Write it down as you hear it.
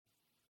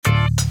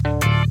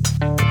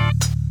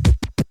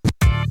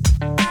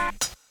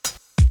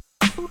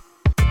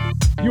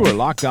You are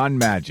Locked On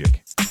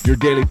Magic, your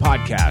daily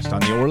podcast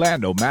on the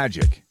Orlando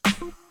Magic.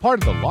 Part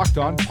of the Locked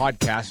On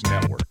Podcast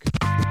Network.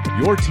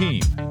 Your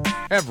team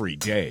every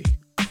day.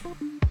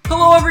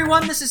 Hello,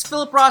 everyone. This is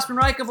Philip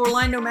Rossman-Reich of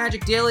Orlando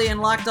Magic Daily and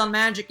Locked On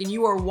Magic, and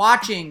you are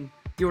watching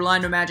the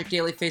Orlando Magic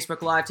Daily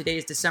Facebook Live. Today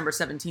is December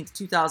 17th,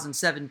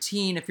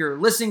 2017. If you're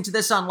listening to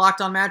this on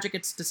Locked On Magic,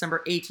 it's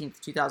December 18th,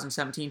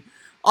 2017.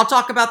 I'll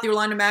talk about the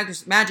Orlando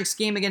Magic's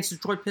game against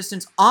Detroit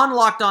Pistons on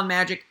Locked On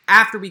Magic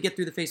after we get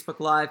through the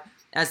Facebook Live,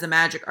 as the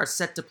Magic are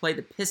set to play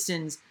the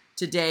Pistons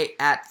today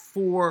at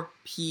 4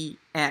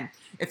 p.m.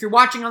 If you're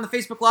watching on the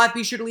Facebook Live,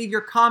 be sure to leave your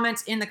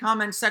comments in the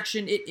comments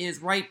section. It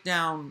is right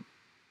down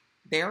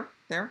there,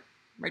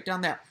 right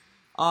down there.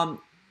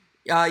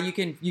 You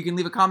can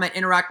leave a comment,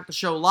 interact with the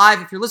show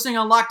live. If you're listening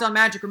on Locked On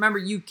Magic, remember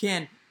you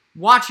can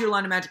watch your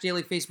Orlando Magic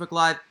Daily Facebook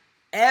Live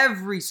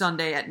every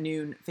Sunday at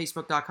noon,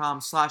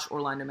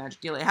 facebook.com/Orlando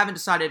Magic Daily. I haven't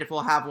decided if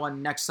we'll have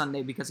one next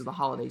Sunday because of the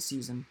holiday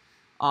season.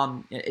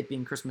 It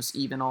being Christmas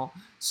Eve and all.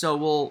 So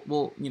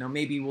we'll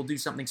maybe we'll do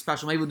something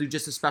special. Maybe we'll do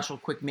just a special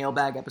quick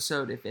mailbag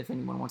episode if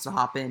anyone wants to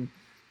hop in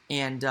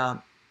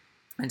and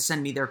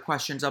send me their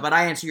questions. But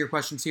I answer your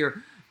questions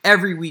here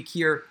every week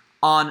here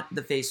on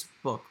the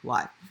Facebook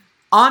Live.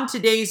 On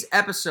today's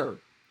episode,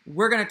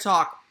 we're going to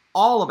talk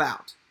all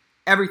about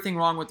everything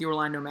wrong with the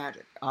Orlando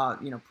Magic.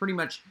 Pretty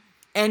much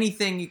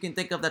anything you can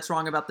think of that's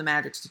wrong about the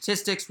Magic.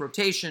 Statistics,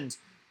 rotations,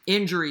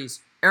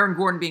 injuries, Aaron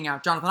Gordon being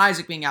out, Jonathan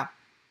Isaac being out.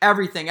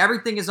 Everything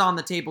is on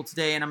the table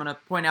today, and I'm going to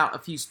point out a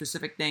few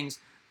specific things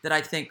that I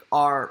think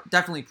are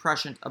definitely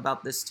prescient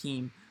about this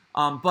team.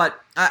 But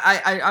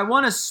I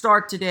want to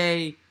start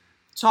today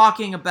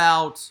talking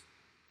about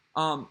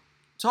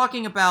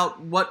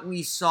what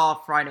we saw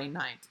Friday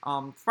night.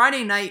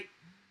 Friday night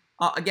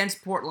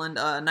against Portland,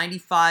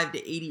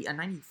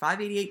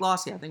 95-88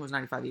 loss. Yeah, I think it was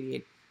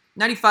 95-88.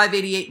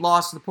 95-88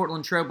 loss to the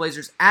Portland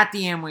Trailblazers at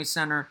the Amway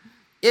Center.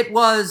 It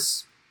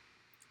was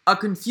a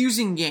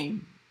confusing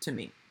game to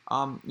me.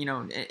 Not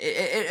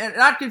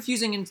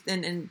confusing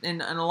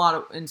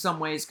in some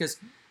ways, because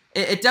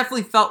it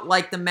definitely felt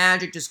like the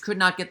Magic just could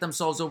not get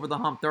themselves over the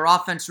hump. Their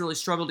offense really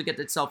struggled to get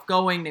itself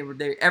going.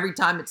 They every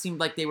time it seemed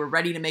like they were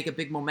ready to make a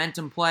big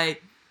momentum play,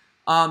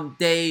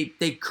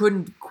 they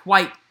couldn't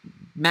quite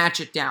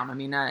match it down. I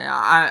mean,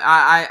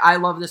 I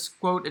love this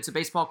quote. It's a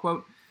baseball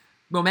quote.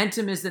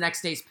 Momentum is the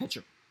next day's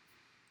pitcher.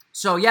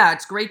 So yeah,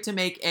 it's great to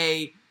make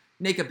a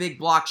big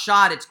block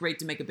shot. It's great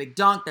to make a big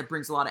dunk that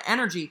brings a lot of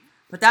energy.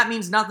 But that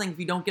means nothing if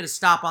you don't get a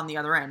stop on the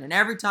other end. And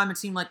every time it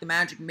seemed like the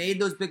Magic made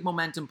those big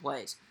momentum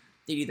plays,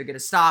 they'd either get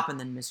a stop and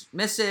then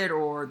miss it,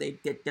 or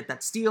they'd get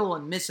that steal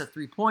and miss a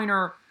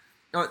three-pointer.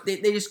 Or they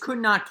just could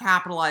not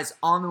capitalize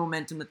on the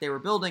momentum that they were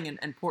building,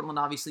 and Portland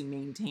obviously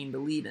maintained the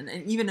lead. And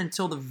even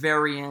until the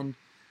very end,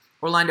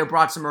 Orlando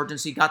brought some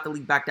urgency, got the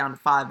lead back down to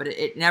 5, but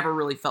it never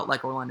really felt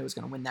like Orlando was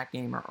going to win that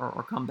game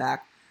or come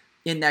back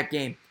in that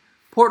game.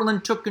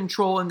 Portland took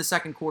control in the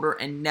second quarter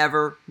and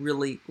never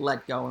really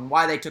let go. And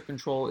why they took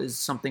control is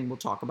something we'll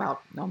talk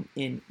about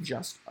in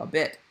just a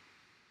bit.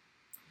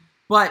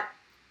 But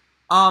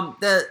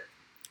the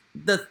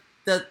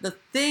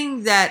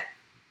thing that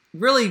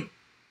really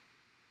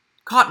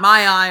caught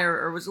my eye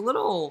or was a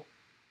little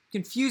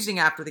confusing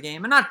after the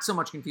game, and not so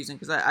much confusing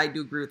because I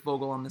do agree with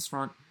Vogel on this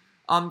front.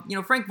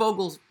 Frank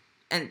Vogel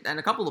and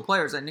a couple of the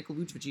players, and Nikola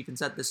Vucevic even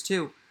said this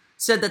too,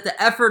 said that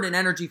the effort and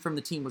energy from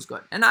the team was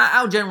good. And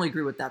I'll generally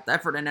agree with that. The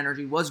effort and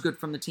energy was good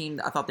from the team.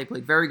 I thought they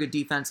played very good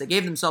defense. They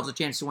gave themselves a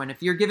chance to win.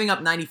 If you're giving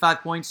up 95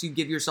 points, you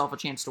give yourself a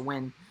chance to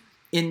win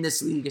in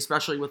this league,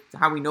 especially with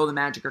how we know the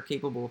Magic are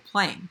capable of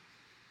playing.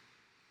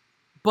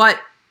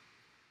 But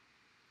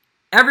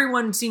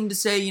everyone seemed to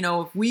say,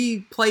 if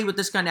we play with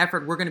this kind of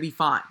effort, we're going to be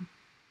fine.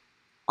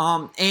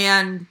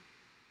 It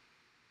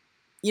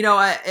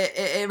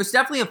was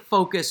definitely a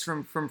focus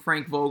from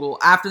Frank Vogel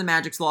after the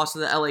Magic's loss to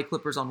the LA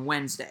Clippers on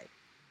Wednesday.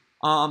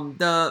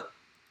 The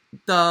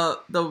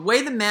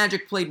way the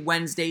Magic played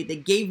Wednesday, they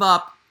gave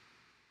up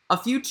a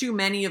few too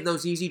many of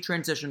those easy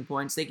transition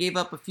points. They gave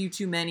up a few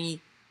too many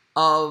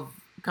of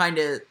kind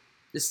of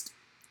just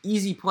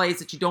easy plays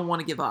that you don't want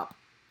to give up.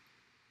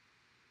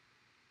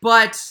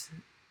 But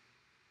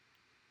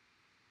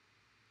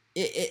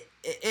it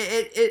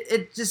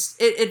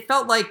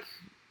felt like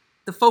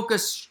the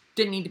focus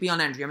didn't need to be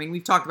on energy. I mean,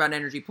 we've talked about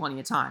energy plenty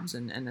of times,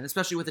 and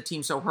especially with a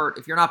team so hurt,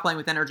 if you're not playing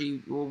with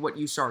energy, well, what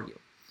use are you?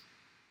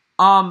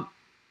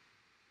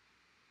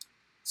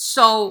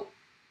 So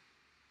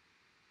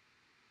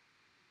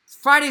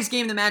Friday's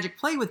game, the Magic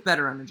played with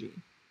better energy,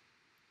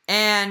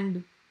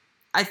 and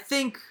I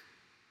think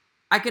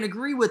I can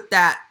agree with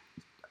that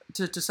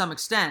to some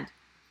extent,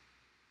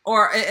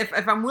 or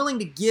if I'm willing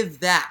to give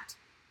that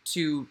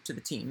to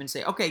the team and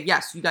say, okay,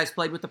 yes, you guys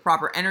played with the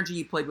proper energy,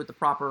 you played with the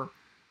proper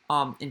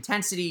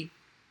intensity,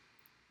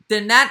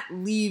 then that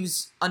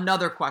leaves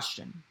another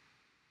question.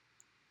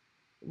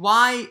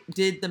 Why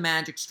did the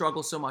Magic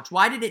struggle so much?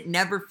 Why did it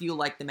never feel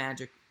like the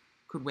Magic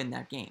could win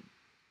that game?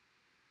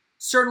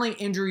 Certainly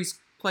injuries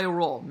play a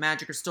role.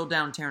 Magic are still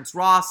down Terrence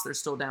Ross. They're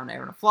still down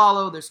Aaron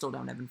Aflalo. They're still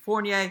down Evan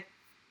Fournier.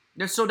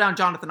 They're still down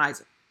Jonathan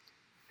Isaac.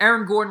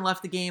 Aaron Gordon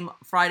left the game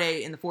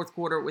Friday in the fourth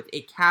quarter with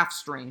a calf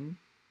strain,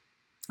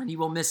 and he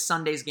will miss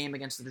Sunday's game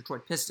against the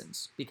Detroit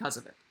Pistons because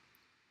of it.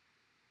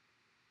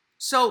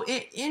 So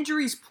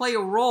injuries play a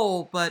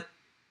role, but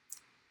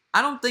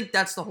I don't think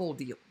that's the whole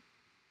deal.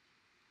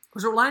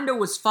 Because Orlando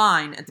was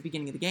fine at the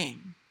beginning of the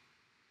game.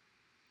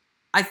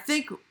 I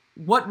think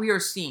what we are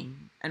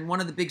seeing, and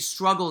one of the big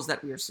struggles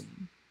that we are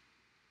seeing,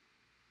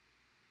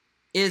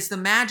 is the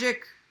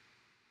Magic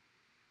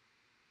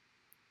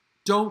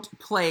don't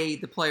play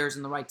the players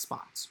in the right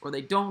spots, or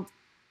they don't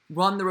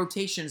run the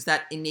rotations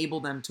that enable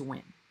them to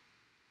win.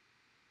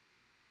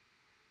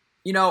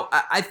 You know,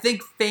 I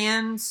think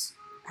fans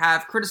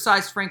have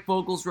criticized Frank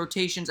Vogel's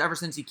rotations ever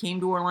since he came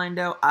to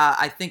Orlando.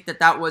 I think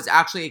that was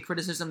actually a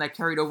criticism that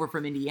carried over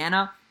from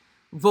Indiana.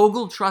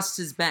 Vogel trusts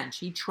his bench.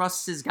 He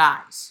trusts his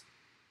guys.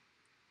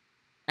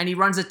 And he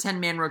runs a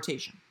 10-man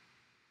rotation.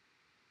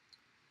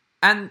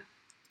 And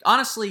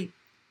honestly,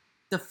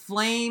 the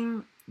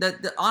thing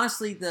that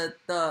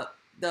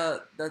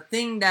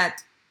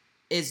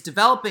is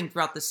developing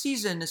throughout the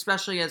season,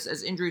 especially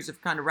as injuries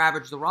have kind of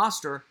ravaged the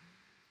roster,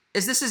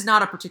 is this is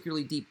not a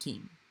particularly deep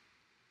team.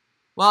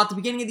 Well, at the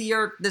beginning of the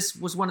year, this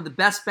was one of the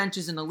best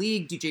benches in the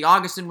league. DJ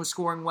Augustin was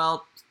scoring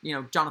well. You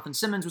know, Jonathan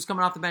Simmons was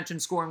coming off the bench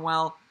and scoring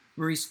well.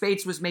 Maurice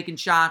Spates was making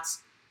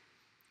shots.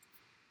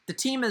 The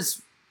team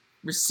has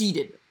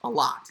receded a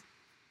lot.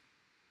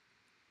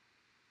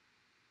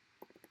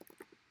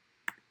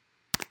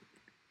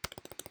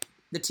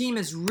 The team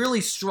has really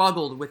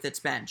struggled with its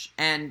bench,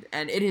 and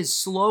it has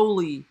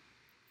slowly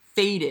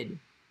faded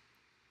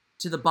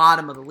to the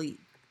bottom of the league.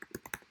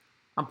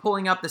 I'm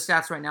pulling up the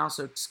stats right now,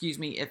 so excuse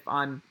me if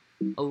I'm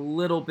a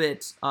little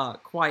bit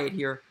quiet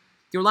here.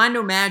 The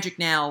Orlando Magic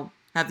now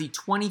have the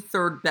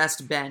 23rd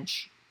best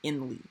bench in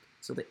the league,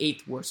 so the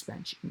 8th worst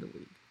bench in the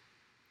league.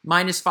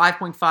 Minus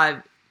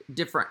 5.5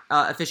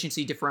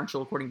 efficiency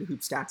differential according to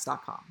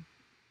hoopstats.com.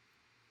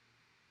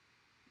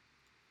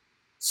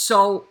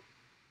 So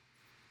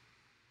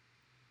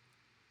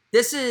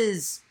this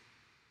is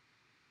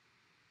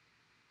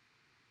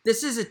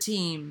a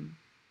team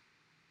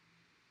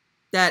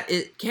that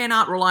it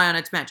cannot rely on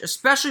its bench,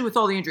 especially with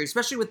all the injuries,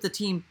 especially with the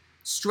team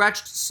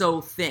stretched so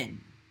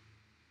thin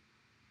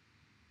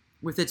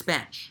with its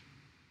bench.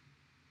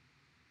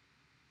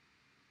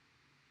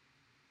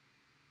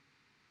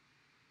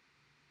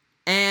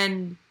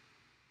 And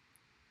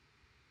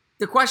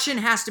the question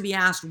has to be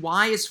asked,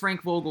 why is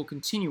Frank Vogel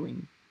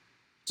continuing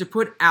to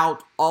put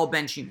out all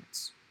bench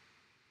units?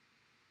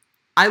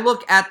 I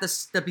look at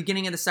the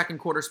beginning of the second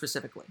quarter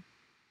specifically.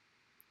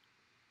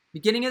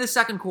 Beginning of the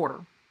second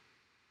quarter,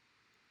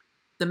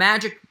 the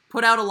Magic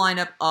put out a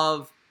lineup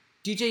of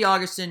DJ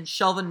Augustin,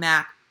 Shelvin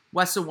Mack,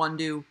 Wes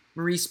Iwundu,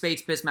 Maurice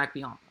Spates, Bismack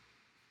Biyombo.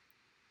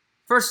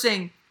 First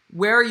thing,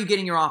 where are you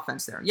getting your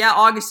offense there? Yeah,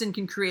 Augustin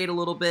can create a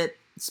little bit.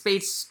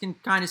 Spates can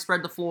kind of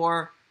spread the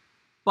floor.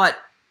 But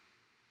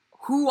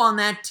who on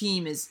that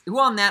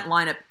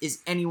lineup is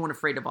anyone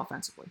afraid of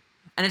offensively?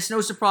 And it's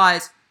no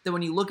surprise that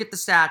when you look at the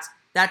stats,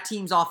 that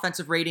team's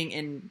offensive rating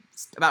in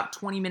about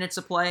 20 minutes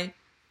of play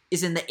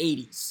is in the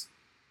 80s.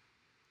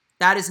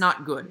 That is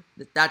not good.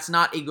 That's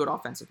not a good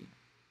offensive unit.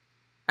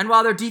 And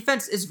while their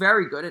defense is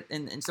very good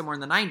in somewhere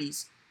in the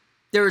 90s,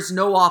 there is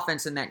no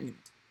offense in that unit.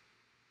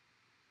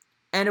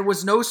 And it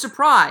was no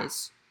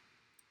surprise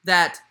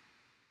that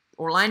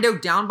Orlando,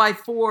 down by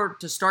 4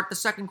 to start the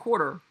second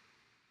quarter,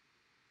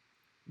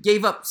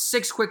 gave up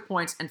 6 quick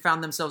points and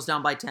found themselves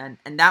down by 10,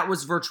 and that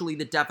was virtually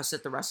the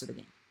deficit the rest of the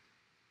game.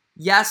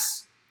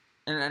 Yes,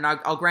 and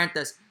I'll grant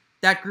this,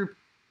 that group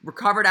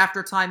recovered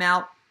after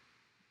timeout,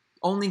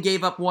 only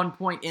gave up 1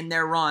 point in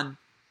their run,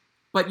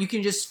 but you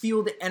can just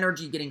feel the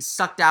energy getting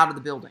sucked out of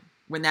the building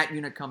when that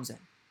unit comes in.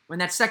 When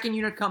that second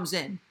unit comes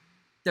in,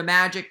 the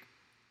Magic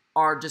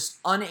are just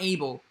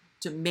unable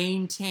to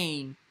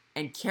maintain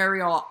and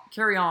carry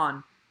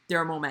on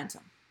their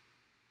momentum.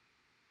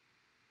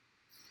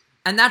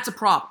 And that's a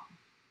problem,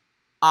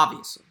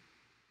 obviously.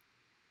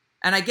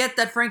 And I get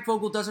that Frank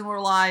Vogel doesn't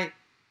rely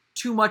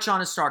too much on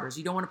his starters.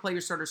 You don't want to play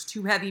your starters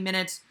too heavy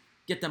minutes,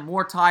 get them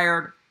more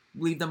tired,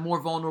 leave them more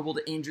vulnerable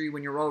to injury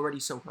when you're already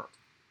so hurt.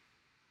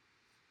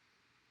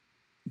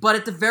 But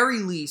at the very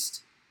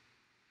least,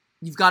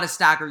 you've got to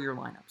stagger your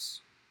lineups.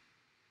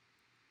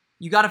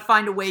 You got to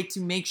find a way to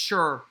make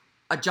sure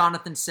a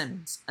Jonathan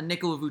Simmons, a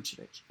Nikola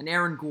Vucevic, an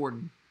Aaron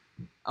Gordon,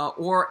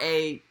 or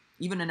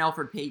even an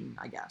Elfrid Payton,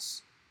 I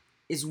guess,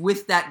 is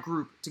with that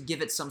group to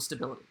give it some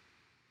stability.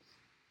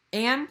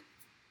 And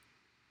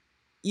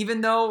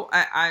even though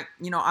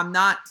I'm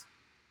not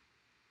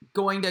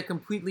going to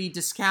completely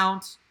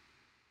discount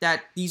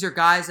that these are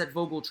guys that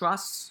Vogel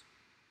trusts,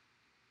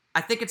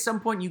 I think at some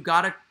point you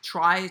got to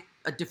try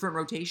a different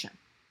rotation.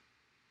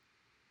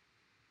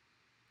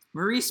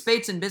 Maurice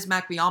Spates and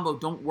Bismack Biyombo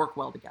don't work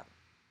well together.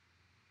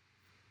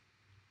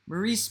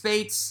 Maurice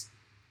Spates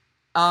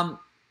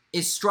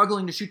is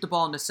struggling to shoot the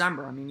ball in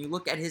December. I mean, you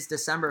look at his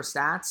December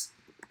stats,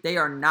 they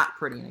are not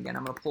pretty. And again,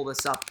 I'm going to pull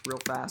this up real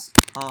fast.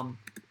 I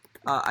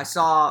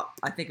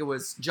think it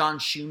was John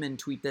Schumann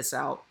tweet this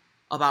out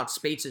about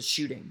Spates'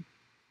 shooting.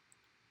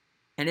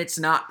 And it's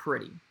not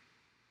pretty,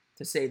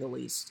 to say the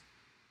least.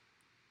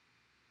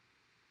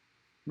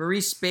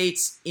 Marreese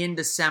Speights in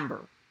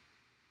December.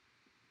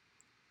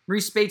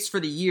 Marreese Speights for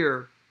the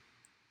year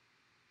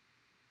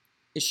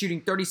is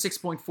shooting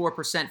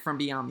 36.4% from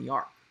beyond the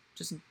arc.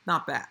 Just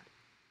not bad.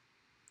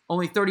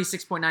 Only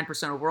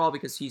 36.9% overall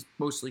because he's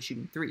mostly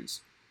shooting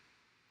threes.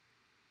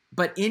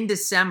 But in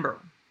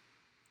December,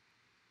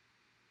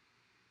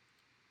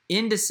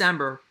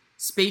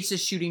 Speights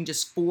is shooting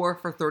just 4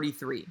 for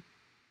 33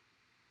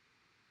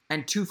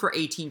 and 2 for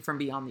 18 from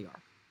beyond the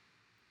arc.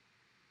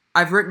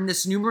 I've written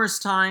this numerous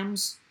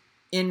times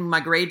in my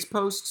grades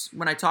posts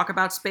when I talk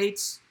about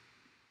Speights.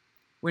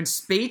 When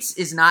Speights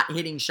is not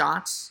hitting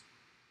shots,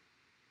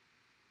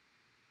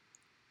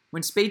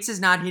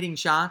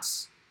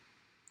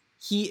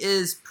 he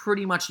is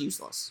pretty much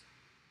useless.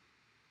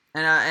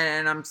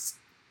 And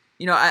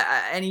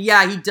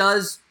he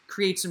does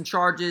create some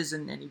charges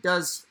and he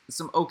does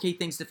some okay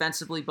things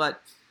defensively,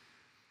 but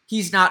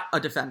he's not a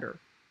defender.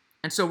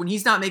 And so when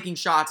he's not making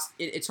shots,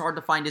 it's hard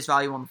to find his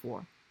value on the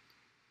floor.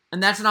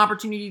 And that's an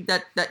opportunity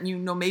that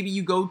maybe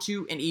you go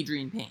to an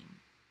Adrian Payne.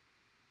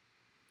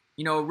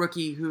 A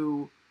rookie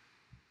who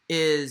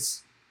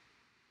is,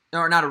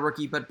 or not a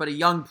rookie, but a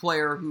young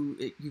player who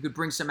you could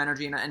bring some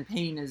energy, and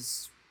Payne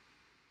is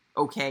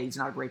okay. He's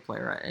not a great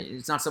player.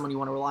 It's not someone you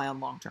want to rely on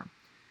long term.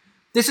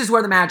 This is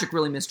where the Magic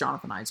really miss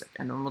Jonathan Isaac.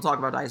 And we'll talk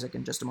about Isaac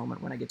in just a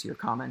moment when I get to your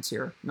comments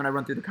here, when I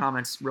run through the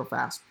comments real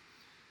fast.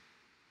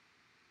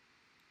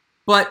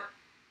 But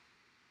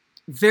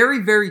very,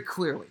 very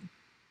clearly,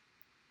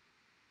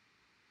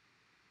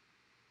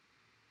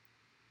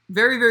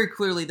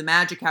 the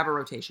Magic have a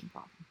rotation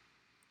problem.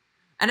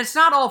 And it's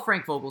not all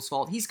Frank Vogel's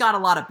fault. He's got a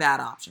lot of bad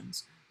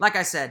options. Like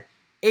I said,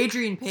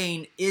 Adrian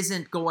Payne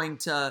isn't going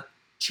to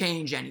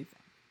change anything.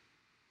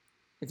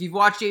 If you've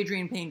watched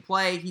Adrian Payne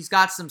play, he's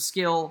got some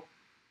skill,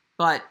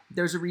 but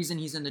there's a reason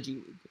he's in the G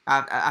League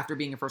after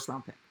being a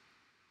first-round pick.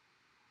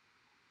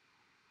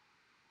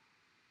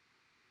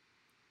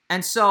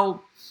 And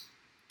so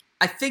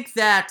I think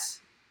that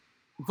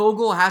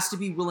Vogel has to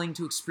be willing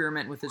to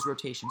experiment with his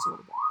rotations a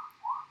little bit.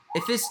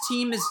 If his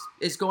team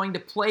is going to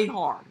play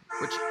hard,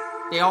 which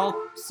they all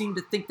seem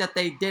to think that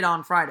they did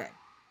on Friday,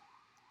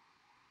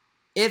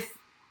 if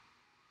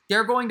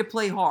they're going to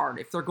play hard,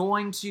 if they're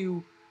going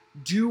to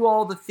do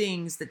all the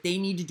things that they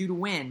need to do to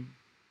win,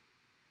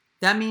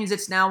 that means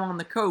it's now on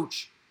the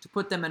coach to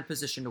put them in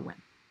position to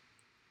win.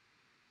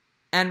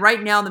 And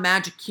right now, the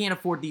Magic can't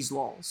afford these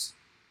lulls.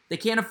 They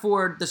can't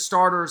afford the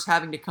starters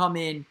having to come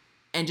in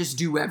and just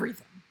do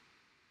everything.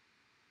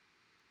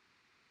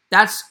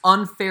 That's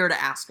unfair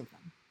to ask of them.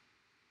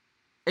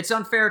 It's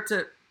unfair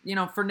to,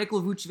 for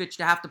Nikola Vucevic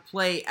to have to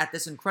play at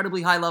this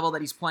incredibly high level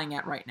that he's playing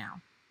at right now.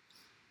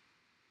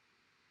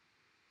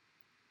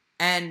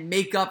 And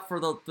make up for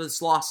this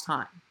lost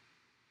time.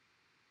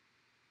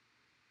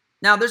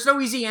 Now, there's no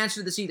easy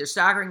answer to this either.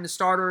 Staggering the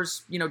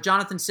starters,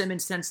 Jonathan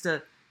Simmons tends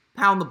to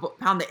pound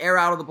the air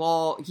out of the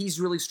ball. He's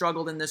really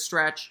struggled in this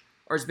stretch,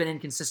 or has been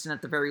inconsistent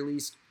at the very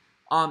least.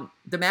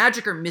 The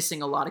Magic are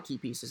missing a lot of key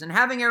pieces, and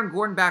having Aaron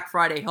Gordon back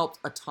Friday helped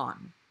a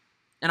ton.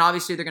 And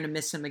obviously, they're going to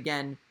miss him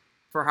again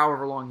for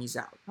however long he's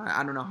out.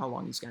 I don't know how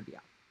long he's going to be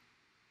out.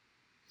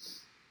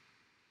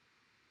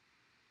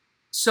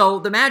 So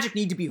the Magic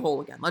need to be whole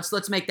again.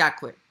 Let's make that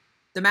clear.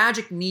 The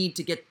Magic need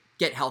to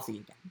get healthy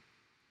again.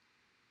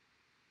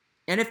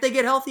 And if they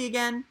get healthy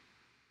again,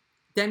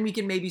 then we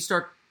can maybe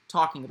start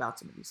talking about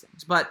some of these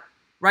things. But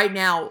right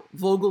now,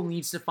 Vogel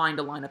needs to find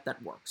a lineup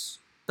that works.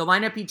 The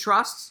lineup he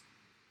trusts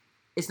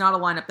is not a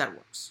lineup that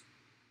works.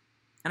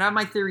 And I have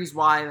my theories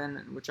why,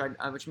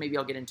 which maybe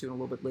I'll get into in a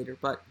little bit later.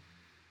 But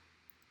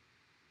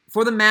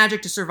for the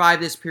Magic to survive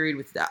this period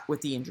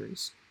with the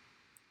injuries,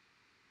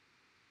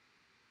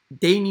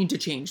 they need to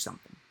change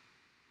something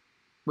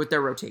with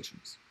their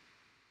rotations.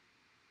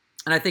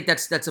 And I think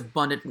that's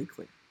abundantly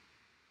clear.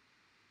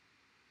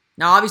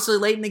 Now, obviously,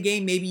 late in the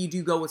game, maybe you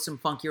do go with some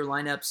funkier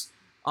lineups.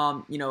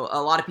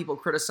 A lot of people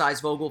criticize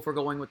Vogel for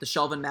going with the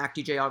Shelvin Mack,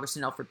 DJ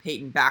Augustin, Elfrid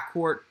Payton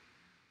backcourt.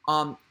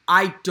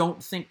 I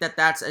don't think that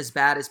that's as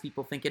bad as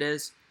people think it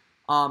is.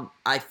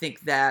 I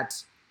think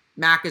that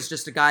Mack is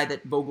just a guy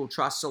that Vogel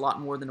trusts a lot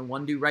more than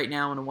Iwundu right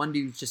now, and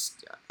Iwundu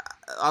just...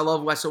 I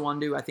love Wes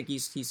Iwundu. I think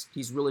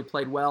he's really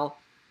played well,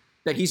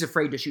 but he's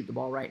afraid to shoot the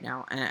ball right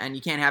now, and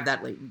you can't have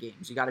that late in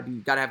games. You got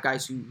to have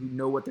guys who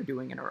know what they're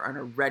doing and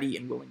are ready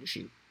and willing to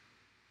shoot.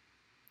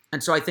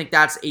 And so I think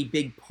that's a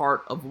big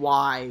part of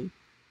why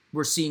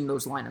we're seeing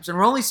those lineups, and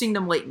we're only seeing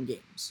them late in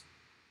games.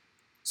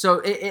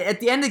 So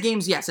at the end of the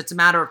games, yes, it's a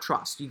matter of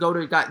trust. You go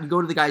to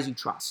the guys you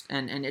trust,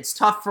 and it's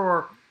tough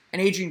for an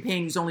Adrian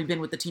Payne who's only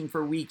been with the team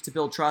for a week to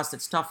build trust.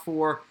 It's tough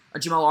for a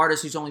Jamal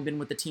Artis who's only been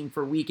with the team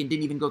for a week and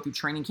didn't even go through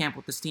training camp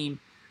with this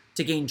team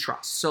to gain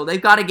trust. So they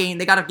got to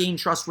gain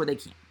trust where they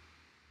can.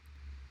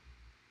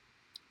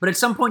 But at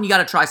some point, you got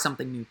to try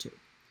something new too,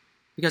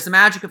 because the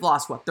Magic have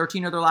lost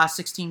 13 of their last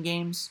 16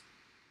 games.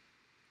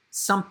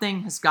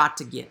 Something has got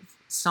to give.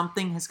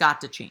 Something has got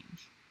to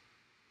change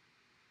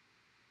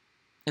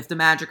if the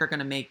Magic are going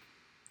to make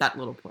that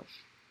little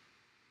push.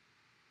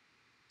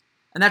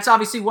 And that's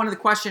obviously one of the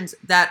questions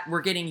that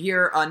we're getting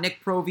here.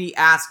 Nick Provy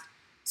asked,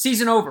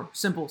 season over.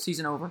 Simple,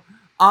 season over.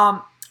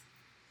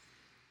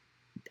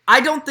 I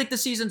don't think the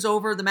season's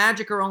over. The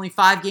Magic are only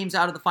 5 games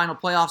out of the final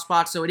playoff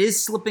spot, so it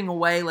is slipping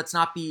away. Let's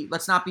not be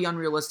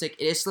unrealistic.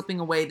 It is slipping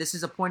away. This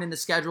is a point in the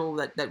schedule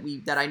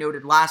that I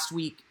noted last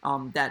week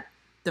that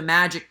the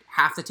Magic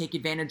have to take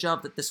advantage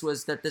of. That this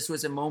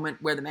was a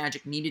moment where the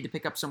Magic needed to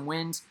pick up some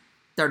wins.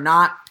 They're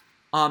not.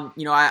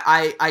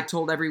 I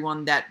told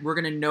everyone that we're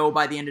going to know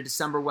by the end of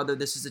December whether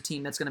this is a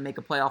team that's going to make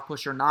a playoff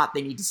push or not.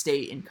 They need to stay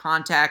in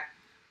contact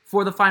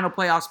for the final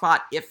playoff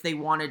spot if they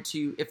want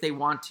to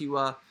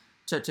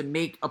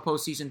make a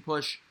postseason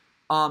push.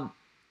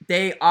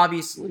 They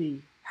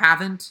obviously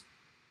haven't.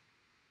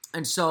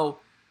 And so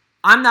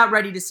I'm not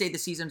ready to say the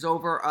season's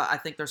over. I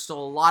think there's still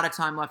a lot of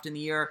time left in the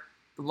year,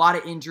 a lot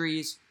of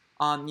injuries.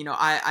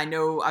 I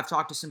know I've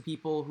talked to some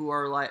people who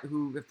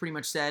have pretty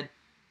much said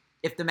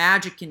if the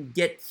Magic can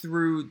get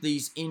through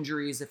these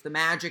injuries, if the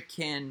Magic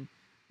can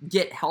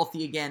get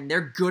healthy again,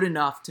 they're good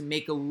enough to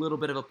make a little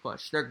bit of a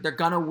push. They're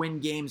going to win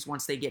games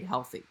once they get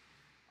healthy.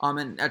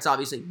 And that's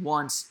obviously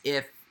once,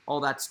 if, all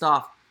that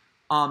stuff.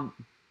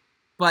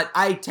 But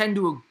I tend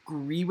to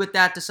agree with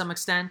that to some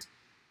extent.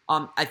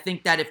 I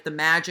think that if the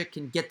Magic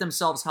can get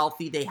themselves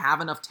healthy, they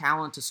have enough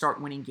talent to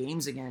start winning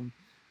games again.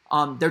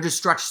 They're just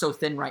stretched so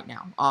thin right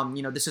now.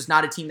 This is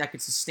not a team that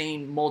could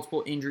sustain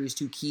multiple injuries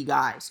to key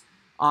guys.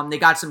 They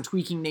got some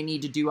tweaking they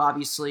need to do,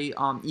 obviously,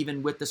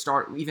 even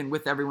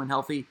with everyone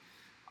healthy.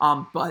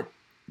 But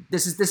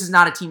this is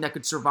not a team that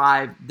could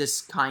survive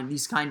these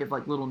kind of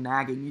like little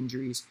nagging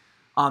injuries,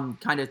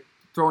 kind of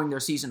throwing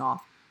their season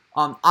off.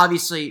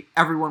 Obviously,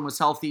 everyone was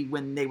healthy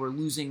when they were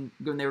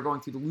going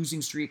through the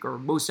losing streak, or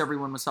most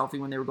everyone was healthy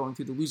when they were going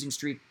through the losing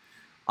streak.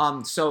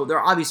 So there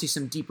are obviously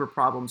some deeper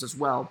problems as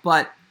well.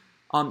 But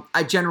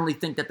I generally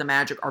think that the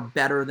Magic are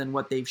better than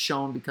what they've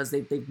shown because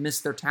they've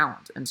missed their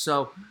talent. And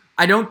so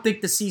I don't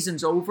think the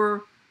season's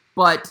over,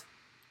 but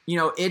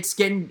it's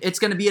going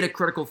to be at a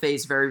critical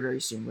phase very,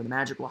 very soon, where the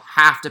Magic will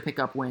have to pick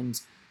up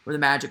wins, where the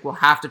Magic will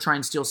have to try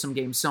and steal some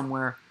games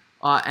somewhere.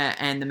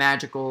 And the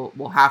Magic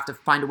will have to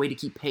find a way to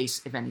keep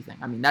pace, if anything.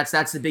 I mean,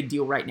 that's the big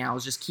deal right now,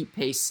 is just keep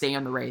pace, stay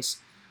on the race,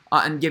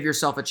 and give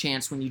yourself a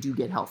chance when you do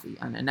get healthy.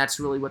 And that's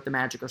really what the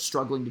Magic are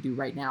struggling to do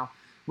right now.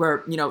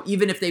 Where,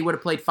 even if they would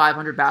have played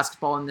 500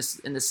 basketball in this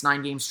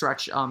 9-game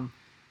stretch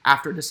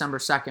after December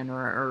 2nd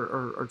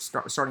or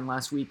starting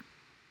last week,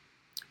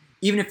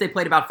 even if they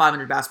played about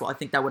 500 basketball, I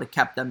think that would have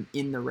kept them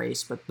in the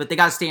race. But they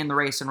got to stay in the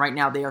race, and right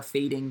now they are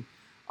fading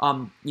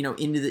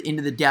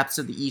into the depths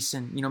of the East,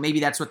 and maybe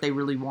that's what they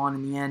really want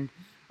in the end.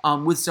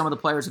 With some of the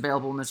players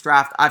available in this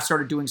draft, I've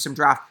started doing some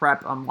draft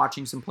prep. I'm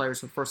watching some players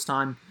for the first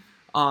time,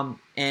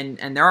 and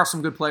there are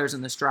some good players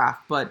in this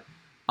draft, but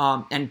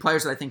and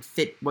players that I think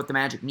fit what the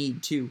Magic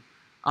need too.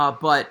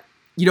 But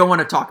you don't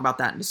want to talk about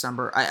that in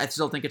December. I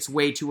still think it's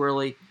way too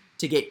early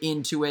to get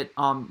into it.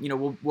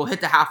 We'll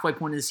hit the halfway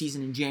point of the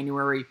season in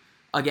January.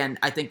 Again,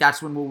 I think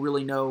that's when we'll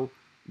really know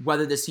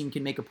whether this team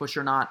can make a push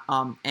or not.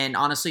 And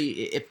honestly,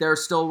 if they're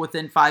still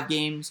within 5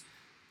 games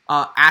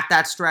at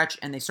that stretch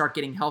and they start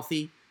getting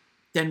healthy,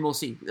 then we'll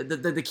see.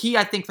 The key,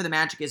 I think, for the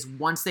Magic is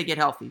once they get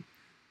healthy,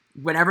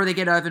 whenever they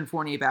get Evan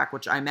Fournier back,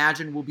 which I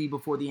imagine will be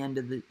before the end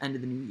of the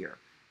new year,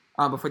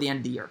 before the end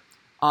of the year.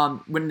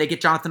 When they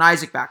get Jonathan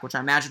Isaac back, which I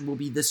imagine will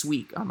be this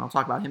week. I'll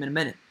talk about him in a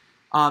minute.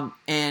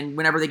 And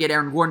whenever they get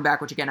Aaron Gordon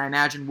back, which again I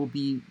imagine will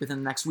be within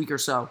the next week or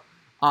so.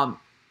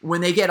 When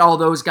they get all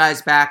those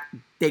guys back,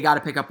 they got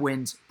to pick up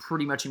wins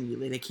pretty much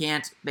immediately. They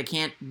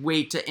can't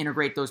wait to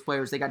integrate those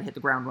players. They got to hit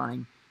the ground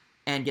running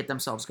and get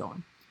themselves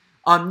going.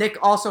 Nick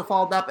also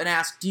followed up and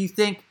asked, do you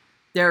think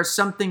there's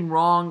something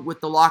wrong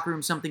with the locker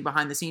room, something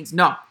behind the scenes?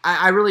 No,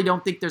 I really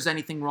don't think there's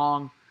anything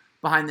wrong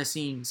behind the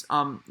scenes.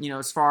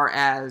 As far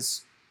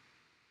as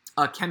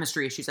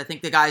chemistry issues, I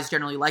think the guys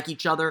generally like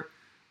each other.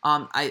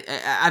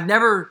 I've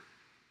never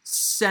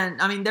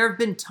there have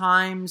been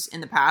times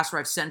in the past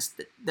where I've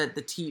sensed that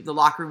the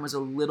locker room was a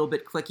little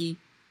bit cliquey.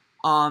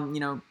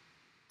 There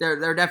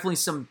are definitely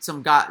some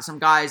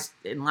guys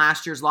in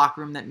last year's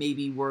locker room that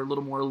maybe were a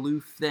little more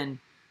aloof than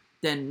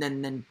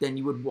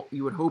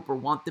you would hope or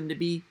want them to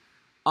be.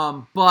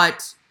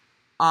 But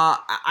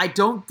I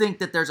don't think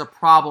that there's a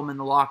problem in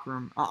the locker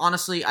room.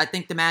 Honestly, I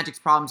think the Magic's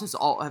problems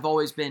have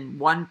always been,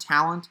 one,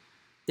 talent.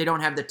 They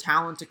don't have the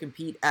talent to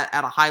compete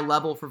at a high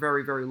level for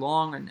very, very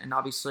long, and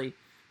obviously,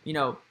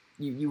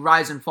 you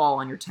rise and fall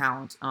on your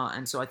talent,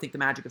 and so I think the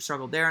Magic have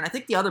struggled there. And I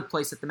think the other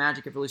place that the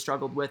Magic have really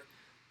struggled with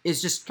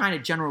is just kind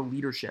of general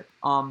leadership.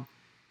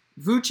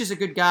 Vooch is a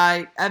good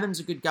guy. Evan's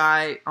a good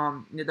guy.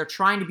 They're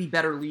trying to be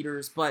better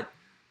leaders, but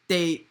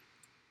they,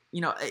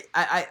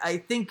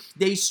 I think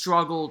they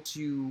struggle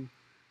to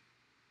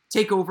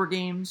take over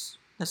games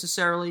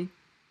necessarily.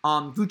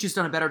 Vooch has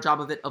done a better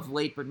job of it of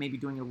late, but maybe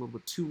doing it a little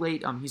bit too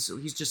late.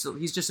 He's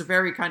just a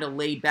very kind of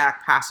laid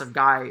back, passive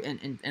guy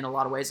in a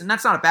lot of ways, and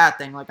that's not a bad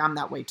thing. Like, I'm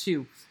that way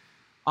too.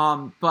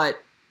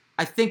 But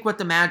I think what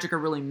the Magic are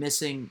really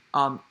missing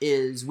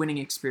is winning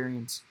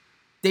experience.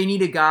 They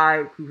need a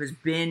guy who has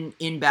been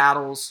in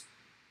battles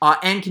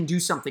and can do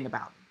something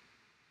about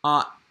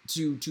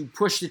to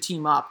push the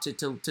team up,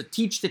 to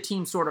teach the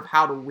team sort of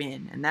how to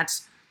win. And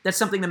that's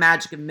something the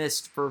Magic have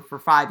missed for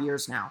 5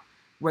 years now,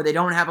 where they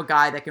don't have a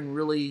guy that can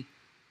really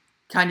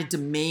kind of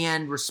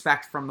demand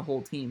respect from the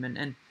whole team.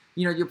 And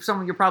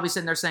you're probably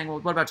sitting there saying, well,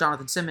 what about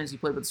Jonathan Simmons? He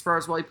played with the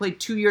Spurs. Well, he played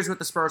 2 years with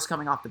the Spurs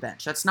coming off the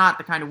bench. That's not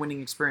the kind of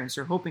winning experience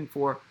you're hoping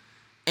for.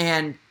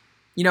 And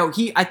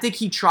I think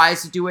he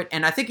tries to do it.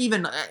 And I think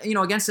even,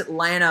 against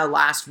Atlanta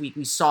last week,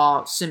 we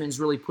saw Simmons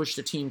really push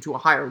the team to a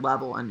higher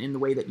level and in the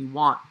way that you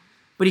want.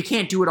 But he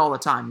can't do it all the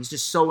time. He's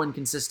just so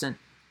inconsistent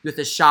with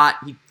his shot.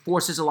 He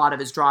forces a lot of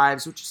his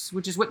drives,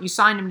 which is what you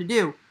signed him to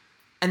do.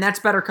 And that's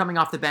better coming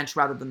off the bench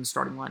rather than the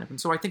starting lineup. And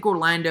so I think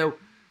Orlando,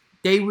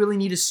 they really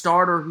need a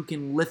starter who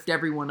can lift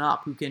everyone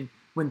up, who can,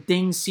 when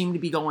things seem to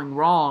be going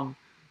wrong,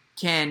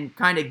 can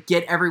kind of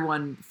get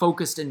everyone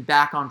focused and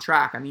back on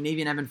track. I mean,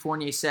 even Evan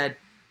Fournier said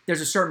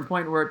there's a certain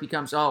point where it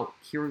becomes, oh,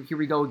 here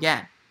we go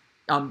again.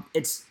 I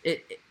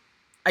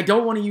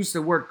don't want to use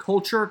the word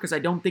culture because I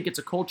don't think it's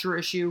a culture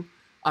issue.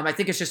 I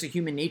think it's just a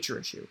human nature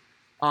issue.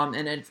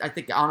 I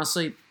think,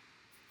 honestly,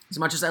 as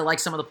much as I like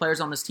some of the players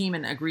on this team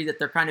and agree that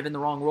they're kind of in the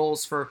wrong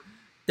roles for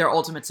their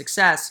ultimate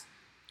success,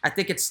 I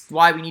think it's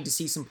why we need to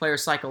see some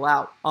players cycle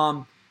out.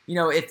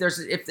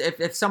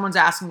 If someone's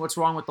asking what's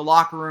wrong with the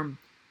locker room,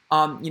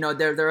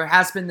 there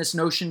has been this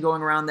notion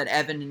going around that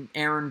Evan and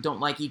Aaron don't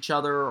like each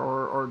other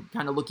or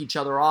kind of look each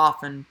other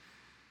off. And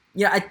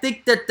I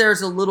think that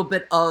there's a little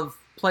bit of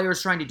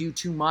players trying to do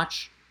too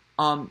much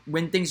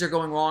when things are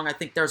going wrong. I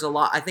think there's a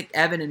lot. I think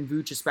Evan and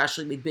Vooch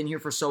especially, they've been here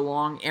for so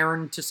long.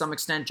 Aaron to some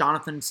extent,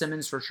 Jonathan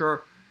Simmons for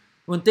sure.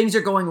 When things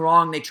are going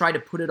wrong, they try to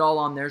put it all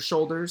on their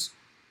shoulders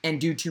and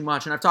do too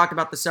much. And I've talked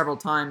about this several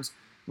times.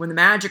 When the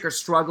Magic are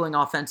struggling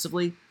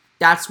offensively,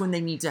 that's when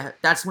they need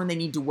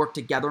to work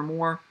together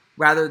more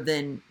rather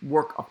than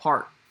work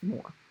apart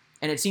more.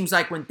 And it seems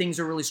like when things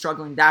are really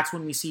struggling, that's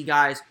when we see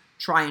guys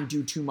try and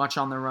do too much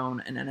on their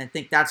own. And I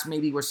think that's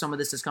maybe where some of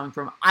this is coming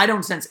from. I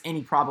don't sense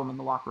any problem in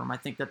the locker room. I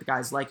think that the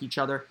guys like each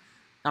other.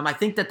 I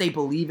think that they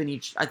believe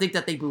I think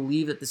that they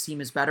believe that this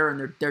team is better,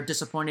 and they're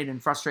disappointed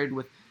and frustrated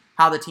with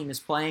how the team is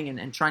playing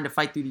and trying to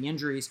fight through the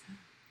injuries.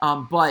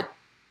 But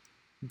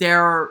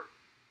they're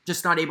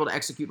just not able to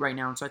execute right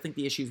now. And so I think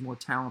the issue is more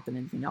talent than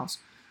anything else.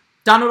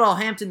 Donald L.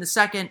 Hampton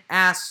II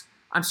asks,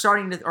 I'm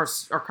starting to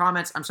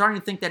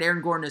think that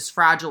Aaron Gordon is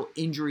fragile,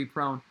 injury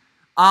prone.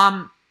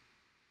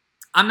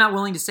 I'm not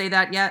willing to say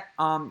that yet.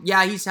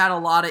 He's had a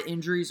lot of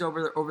injuries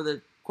over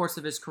the course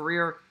of his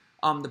career.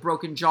 The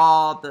broken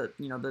jaw,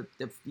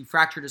 he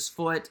fractured his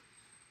foot.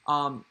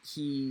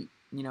 His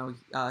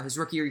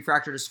rookie year he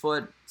fractured his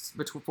foot.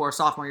 Before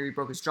sophomore year he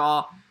broke his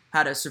jaw.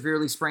 Had a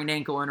severely sprained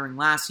ankle entering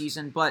last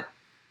season, but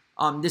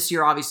this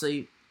year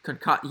obviously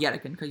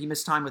he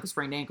missed time with a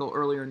sprained ankle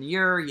earlier in the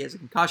year. He has a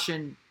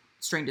concussion,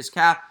 strained his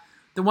calf.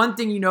 The one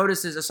thing you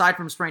notice is, aside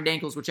from sprained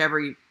ankles, which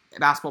every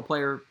basketball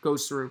player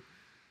goes through,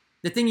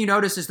 the thing you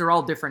notice is they're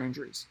all different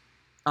injuries.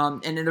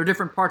 And they're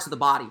different parts of the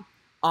body.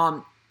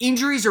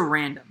 Injuries are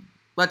random.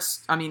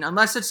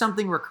 Unless it's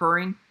something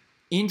recurring,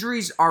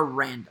 injuries are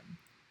random.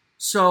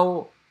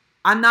 So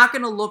I'm not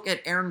going to look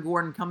at Aaron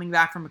Gordon coming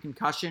back from a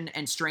concussion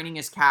and straining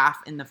his calf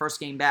in the first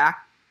game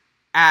back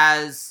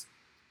as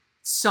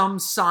some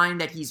sign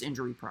that he's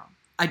injury prone.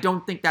 I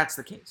don't think that's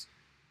the case.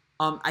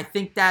 I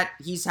think that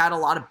he's had a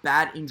lot of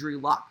bad injury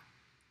luck.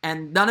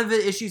 And none of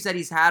the issues that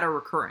he's had are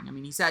recurring.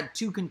 He's had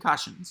 2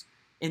 concussions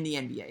in the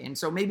NBA. And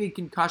so maybe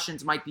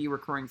concussions might be a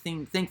recurring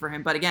thing for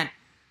him. But again,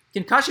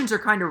 concussions are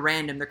kind of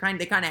random. They kind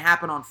of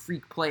happen on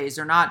freak plays.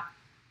 They're not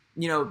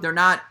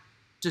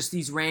just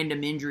these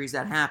random injuries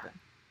that happen.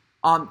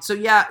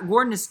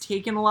 Gordon has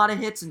taken a lot of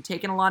hits and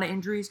taken a lot of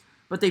injuries,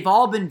 but they've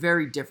all been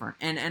very different.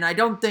 And I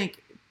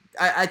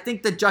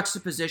think the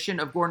juxtaposition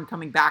of Gordon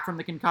coming back from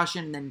the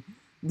concussion and then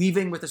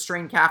leaving with a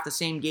strained calf the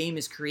same game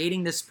is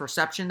creating this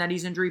perception that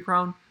he's injury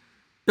prone.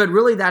 But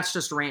really, that's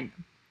just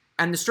random.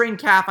 And the strained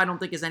calf, I don't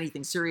think is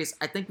anything serious.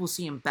 I think we'll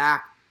see him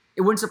back.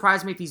 It wouldn't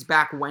surprise me if he's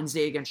back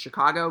Wednesday against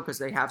Chicago because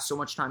they have so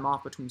much time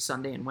off between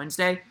Sunday and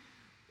Wednesday.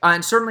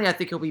 And certainly I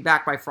think he'll be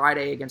back by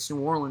Friday against New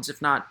Orleans, if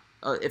not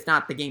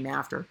the game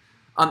after.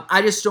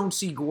 I just don't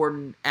see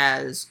Gordon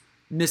as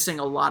missing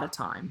a lot of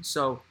time.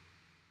 So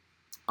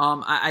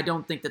I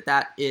don't think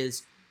that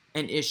is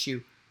an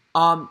issue.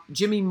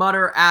 Jimmy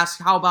Mutter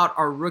asks, how about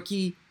our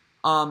rookie,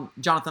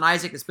 Jonathan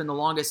Isaac? It's been the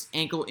longest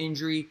ankle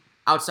injury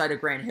outside of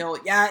Grant Hill.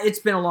 Yeah, it's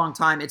been a long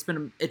time. It's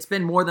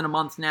been more than a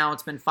month now.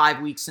 It's been 5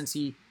 weeks since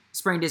he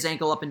sprained his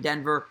ankle up in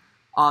Denver.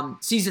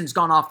 Season's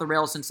gone off the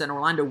rails since then.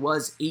 Orlando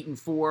was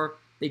 8-4.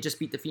 They just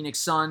beat the Phoenix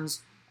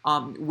Suns.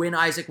 When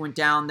Isaac went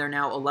down, they're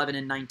now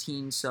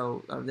 11-19.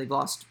 So they've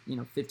lost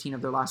 15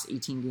 of their last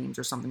 18 games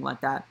or something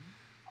like that.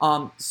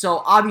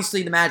 So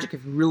obviously the Magic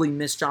have really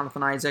missed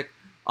Jonathan Isaac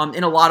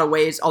in a lot of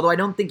ways. Although I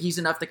don't think he's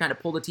enough to kind of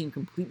pull the team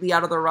completely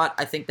out of the rut.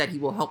 I think that he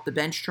will help the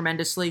bench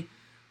tremendously.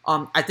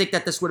 I think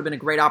that this would have been a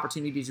great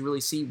opportunity to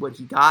really see what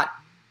he got.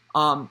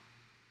 And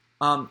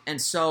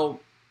so,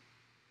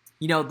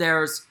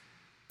 there's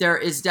there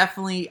is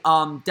definitely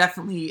an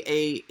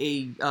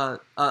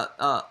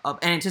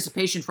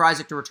anticipation for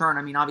Isaac to return.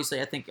 I mean, obviously,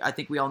 I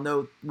think we all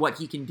know what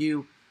he can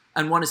do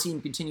and want to see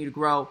him continue to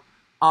grow.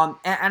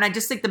 And I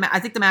just think I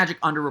think the Magic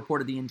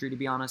underreported the injury, to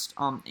be honest.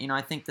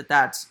 I think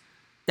that's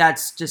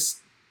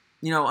just,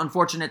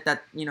 unfortunate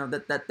that,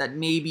 that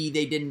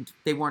maybe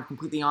they weren't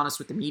completely honest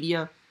with the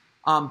media.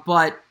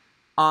 But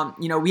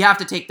we have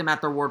to take them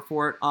at their word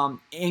for it.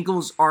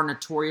 Ankles are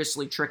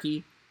notoriously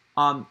tricky.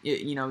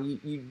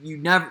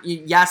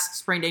 Yes,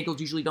 sprained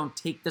ankles usually don't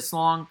take this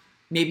long.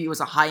 Maybe it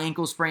was a high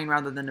ankle sprain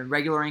rather than a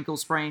regular ankle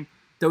sprain.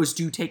 Those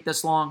do take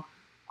this long.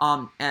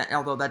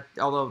 Although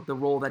the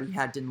roll that he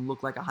had didn't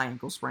look like a high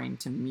ankle sprain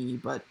to me,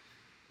 but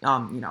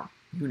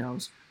who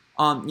knows?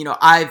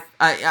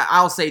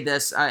 I'll say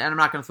this, and I'm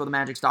not going to throw the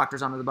Magic's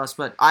doctors under the bus,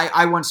 but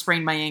I once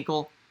sprained my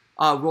ankle,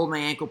 rolled my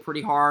ankle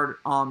pretty hard,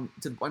 to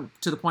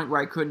the point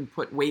where I couldn't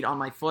put weight on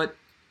my foot.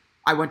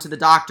 I went to the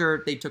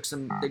doctor. They took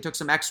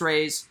some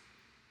X-rays,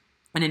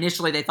 and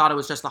initially they thought it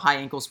was just a high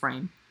ankle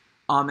sprain,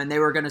 and they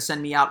were going to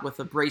send me out with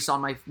a brace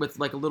with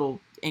like a little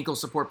ankle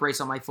support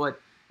brace on my foot.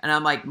 And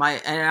I'm like,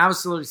 and I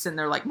was literally sitting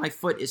there like, my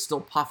foot is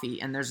still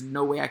puffy, and there's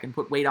no way I can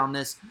put weight on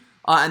this.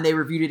 And they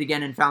reviewed it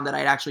again and found that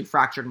I'd actually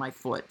fractured my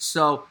foot.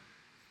 So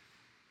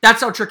that's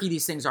how tricky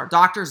these things are.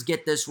 Doctors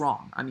get this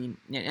wrong. I mean,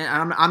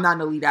 I'm not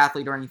an elite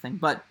athlete or anything,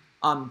 but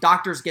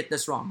doctors get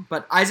this wrong.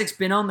 But Isaac's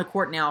been on the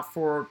court now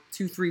for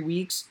 2-3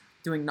 weeks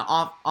doing the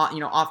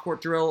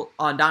off-court drill,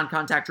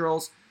 non-contact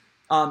drills.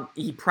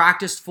 He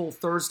practiced full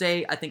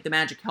Thursday. I think the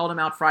Magic held him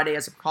out Friday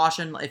as a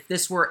precaution. If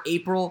this were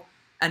April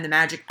and the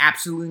Magic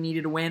absolutely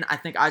needed to win, I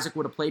think Isaac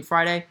would have played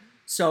Friday.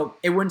 So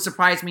it wouldn't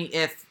surprise me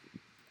if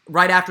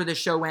right after this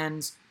show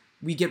ends,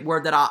 we get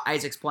word that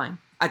Isaac's playing.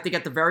 I think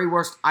at the very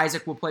worst,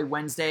 Isaac will play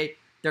Wednesday.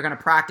 They're going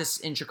to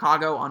practice in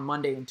Chicago on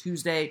Monday and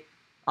Tuesday.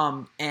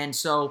 And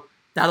so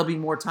that'll be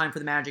more time for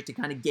the Magic to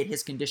kind of get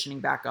his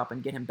conditioning back up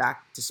and get him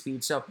back to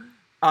speed. So,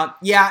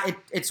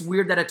 it's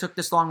weird that it took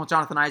this long with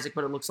Jonathan Isaac,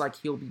 but it looks like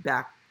he'll be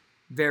back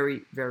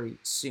very, very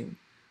soon.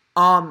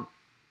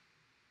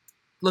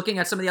 Looking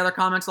at some of the other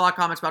comments, a lot of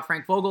comments about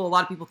Frank Vogel. A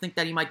lot of people think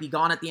that he might be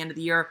gone at the end of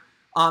the year.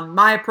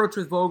 My approach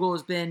with Vogel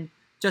has been,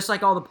 just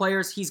like all the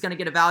players, he's going to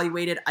get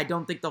evaluated. I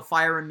don't think they'll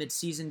fire him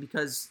mid-season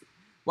because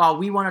while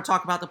we want to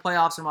talk about the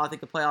playoffs and while I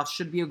think the playoffs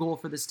should be a goal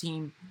for this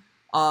team,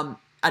 I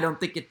don't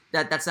think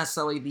that's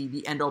necessarily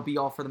the end-all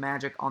be-all for the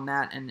Magic on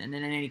that. And in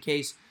any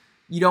case,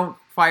 you don't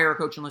fire a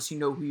coach unless you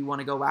know who you want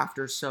to go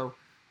after. So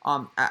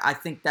I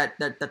think that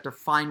they're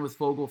fine with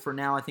Vogel for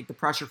now. I think the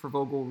pressure for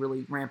Vogel will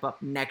really ramp up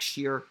next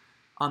year,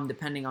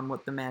 depending on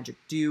what the Magic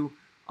do.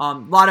 A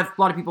lot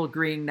of people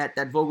agreeing that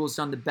Vogel's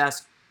done the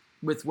best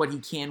with what he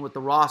can with the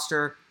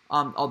roster,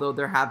 although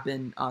there have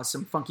been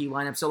some funky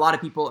lineups. So a lot of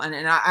people,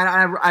 and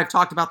I've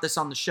talked about this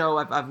on the show,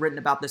 I've written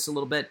about this a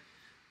little bit.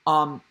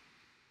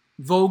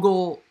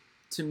 Vogel,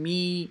 to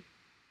me,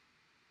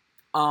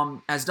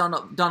 has done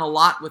a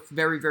lot with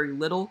very, very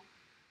little.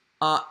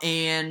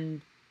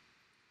 I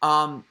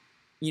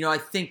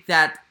think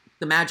that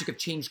the Magic have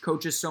changed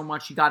coaches so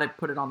much, you got to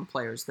put it on the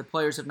players. The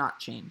players have not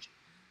changed.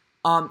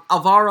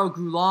 Alvaro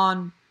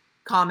Gulan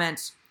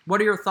comments,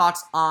 what are your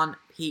thoughts on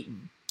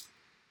Peyton?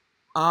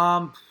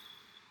 What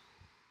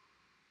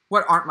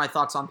aren't my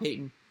thoughts on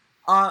Peyton?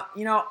 I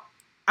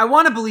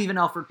want to believe in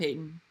Elfrid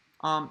Payton.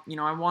 I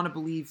want to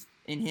believe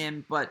in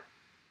him, but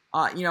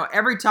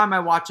every time I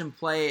watch him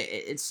play,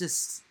 it's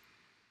just,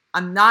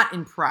 I'm not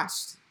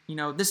impressed.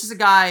 This is a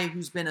guy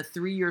who's been a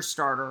 3-year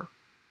starter,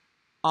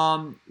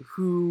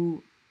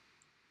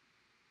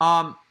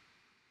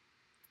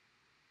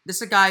 this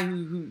is a guy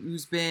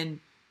who's been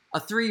a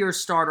 3-year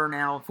starter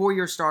now,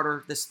 4-year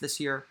starter this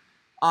year,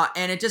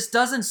 and it just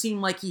doesn't seem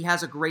like he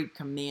has a great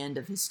command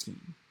of his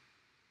team.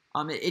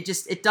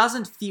 It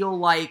doesn't feel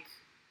like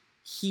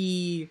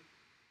he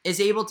is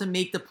able to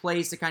make the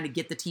plays to kind of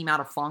get the team out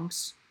of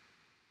funks.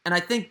 And I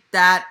think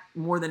that,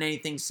 more than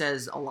anything,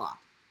 says a lot.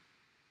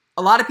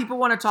 A lot of people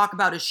want to talk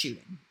about his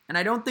shooting, and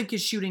I don't think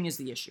his shooting is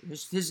the issue.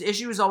 His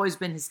issue has always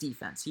been his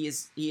defense. He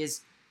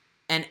is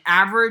an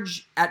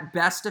average at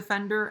best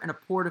defender and a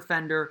poor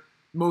defender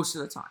most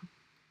of the time.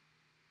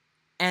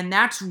 And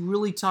that's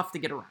really tough to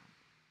get around.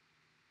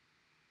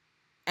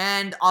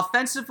 And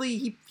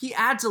offensively, he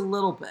adds a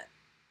little bit.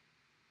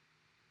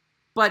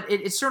 But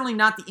it's certainly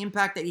not the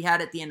impact that he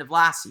had at the end of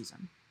last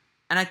season.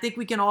 And I think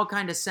we can all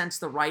kind of sense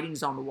the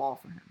writings on the wall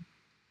for him.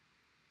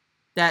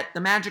 That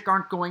the Magic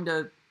aren't going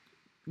to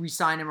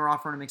re-sign him or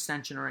offer him an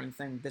extension or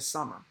anything this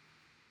summer.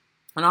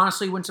 And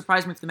honestly, it wouldn't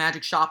surprise me if the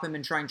Magic shop him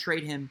and try and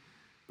trade him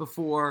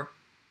before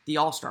the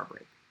All-Star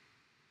break.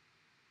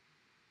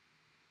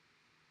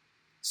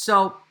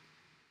 So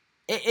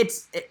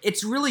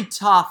it's really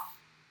tough,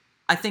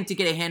 I think, to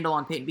get a handle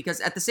on Peyton,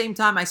 because at the same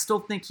time, I still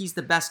think he's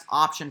the best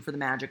option for the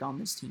Magic on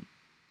this team.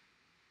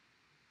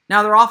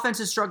 Now, their offense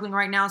is struggling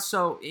right now,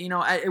 so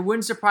it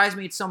wouldn't surprise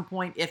me at some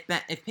point if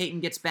Peyton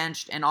gets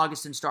benched and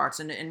Augustin starts.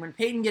 And when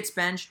Peyton gets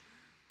benched,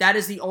 that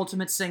is the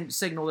ultimate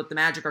signal that the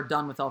Magic are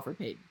done with Elfrid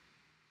Payton.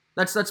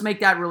 Let's make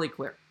that really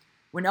clear.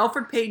 When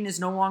Elfrid Payton is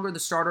no longer the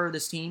starter of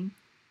this team,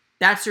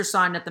 that's your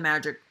sign that the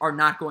Magic are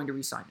not going to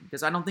re-sign him,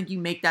 because I don't think you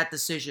make that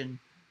decision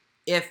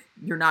if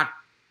you're not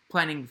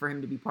planning for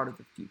him to be part of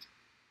the future.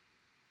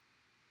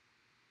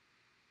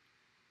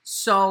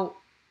 So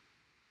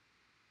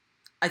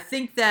I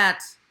think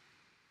that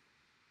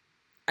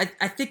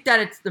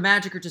it's the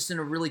Magic are just in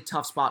a really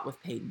tough spot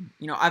with Payton.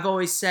 I've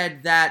always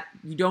said that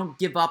you don't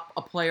give up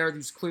a player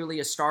who's clearly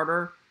a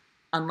starter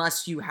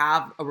unless you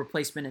have a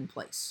replacement in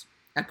place,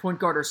 at point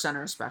guard or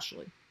center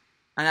especially.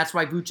 And that's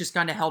why Vooch has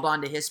kind of held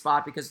on to his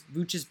spot, because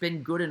Vooch has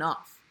been good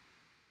enough.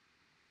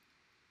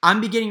 I'm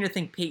beginning to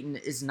think Payton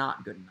is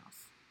not good enough.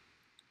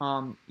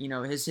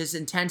 His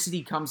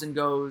intensity comes and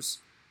goes,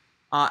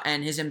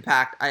 and his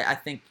impact, I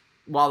think,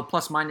 while the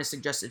plus-minus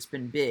suggests it's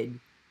been big,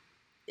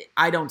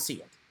 I don't see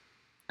it.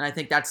 And I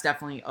think that's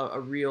definitely a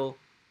real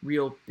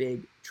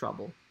big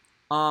trouble.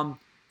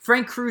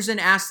 Frank Cruzen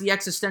asked the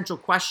existential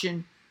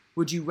question,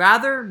 would you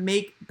rather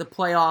make the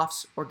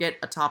playoffs or get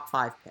a top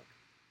 5 pick?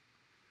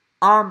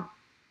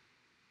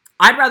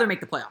 I'd rather make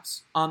the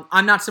playoffs.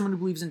 I'm not someone who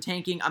believes in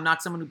tanking. I'm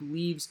not someone who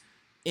believes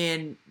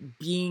in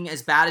being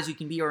as bad as you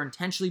can be or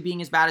intentionally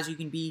being as bad as you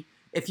can be.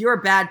 If you're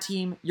a bad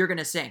team, you're going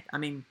to sink. I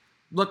mean,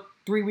 look,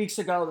 3 weeks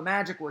ago, the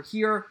Magic were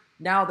here.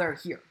 Now they're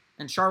here.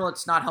 And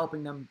Charlotte's not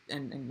helping them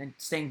and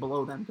staying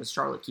below them, because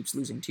Charlotte keeps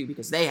losing too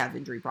because they have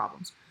injury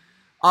problems.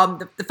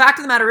 The fact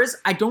of the matter is,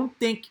 I don't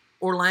think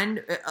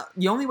Orlando,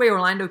 the only way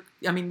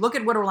look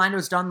at what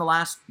Orlando's done the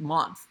last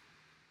month.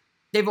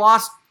 They've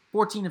lost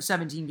 14 of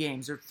 17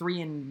 games, or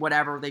 3 in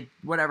whatever, in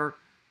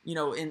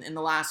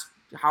the last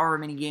however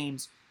many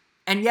games.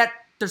 And yet,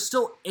 they're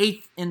still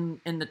 8th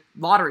in the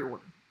lottery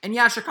order. And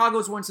yeah,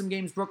 Chicago's won some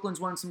games, Brooklyn's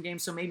won some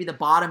games, so maybe the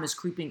bottom is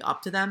creeping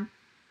up to them.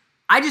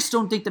 I just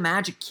don't think the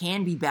Magic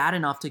can be bad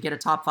enough to get a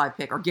top 5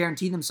 pick or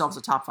guarantee themselves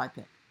a top 5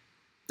 pick.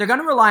 They're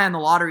going to rely on the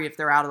lottery if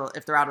they're out of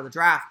the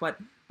draft, but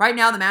right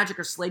now the Magic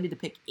are slated to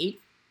pick 8th.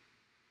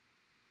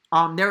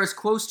 They're as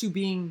close to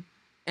being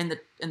in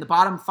the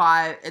bottom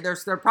 5.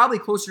 They're probably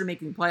closer to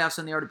making the playoffs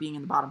than they are to being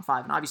in the bottom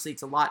 5, and obviously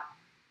it's a lot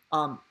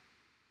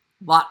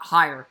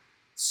higher.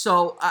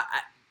 So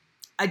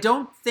I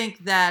don't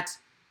think that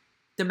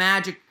the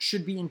Magic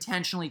should be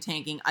intentionally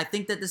tanking. I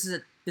think that this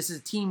is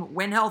a team,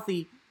 when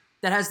healthy,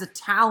 that has the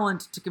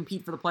talent to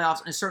compete for the playoffs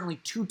and is certainly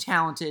too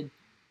talented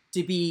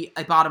to be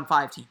a bottom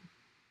 5 team.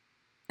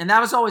 And that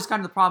was always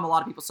kind of the problem a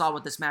lot of people saw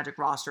with this Magic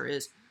roster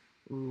is,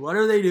 what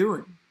are they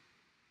doing?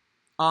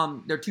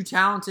 They're too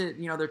talented.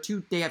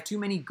 They have too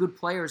many good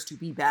players to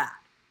be bad.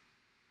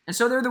 And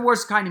so they're the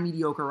worst kind of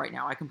mediocre right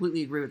now. I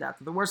completely agree with that.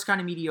 They're the worst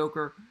kind of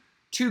mediocre.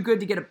 Too good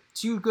to get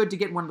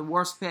one of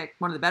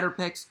the better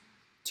picks.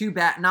 Too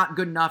bad, not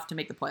good enough to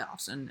make the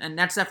playoffs. And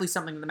that's definitely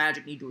something that the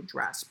Magic need to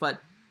address.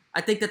 But I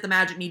think that the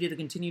Magic needed to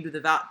continue to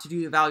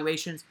do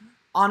evaluations.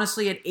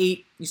 Honestly, at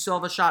 8, you still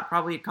have a shot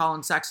probably at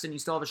Colin Sexton. You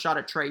still have a shot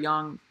at Trae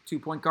Young, 2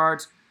 point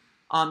guards.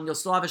 You'll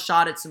still have a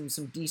shot at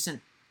some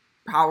decent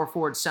power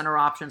forward center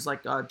options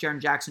like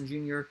Jaren Jackson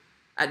Jr.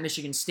 at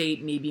Michigan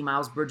State. Maybe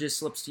Miles Bridges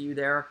slips to you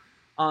there.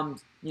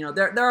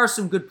 There are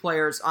some good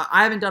players.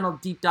 I haven't done a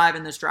deep dive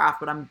in this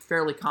draft, but I'm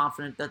fairly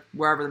confident that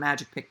wherever the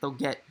Magic pick, they'll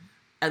get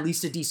at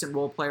least a decent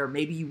role player.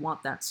 Maybe you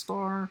want that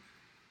star.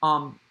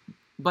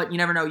 But you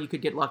never know. You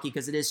could get lucky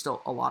because it is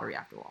still a lottery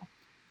after all.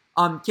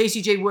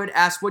 Casey J. Wood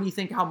asked, what do you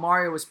think how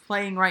Mario is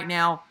playing right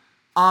now?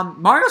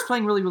 Mario's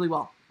playing really, really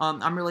well.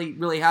 I'm really,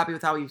 really happy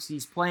with how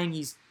he's playing.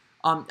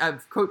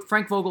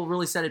 Frank Vogel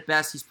really said it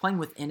best. He's playing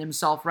within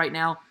himself right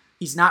now.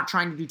 He's not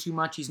trying to do too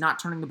much. He's not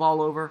turning the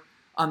ball over.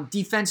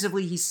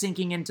 Defensively, he's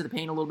sinking into the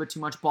paint a little bit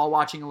too much, ball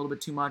watching a little bit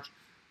too much.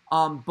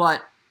 I'll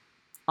talk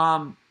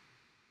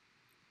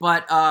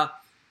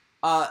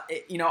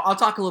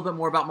a little bit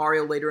more about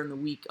Mario later in the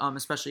week,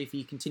 especially if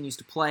he continues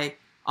to play.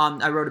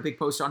 I wrote a big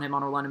post on him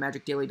on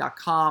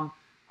OrlandoMagicDaily.com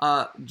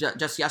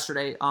just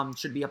yesterday.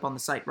 Should be up on the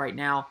site right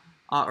now,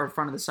 or in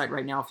front of the site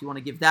right now if you want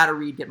to give that a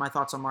read, get my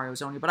thoughts on Mario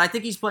Hezonja. But I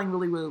think he's playing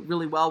really, really,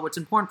 really well. What's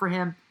important for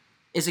him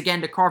is,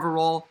 again, to carve a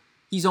role.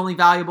 He's only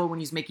valuable when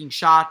he's making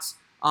shots.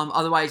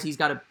 Otherwise, he's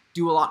got to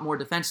do a lot more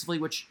defensively,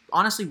 which,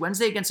 honestly,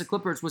 Wednesday against the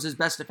Clippers was his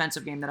best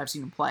defensive game that I've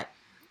seen him play.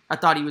 I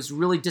thought he was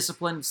really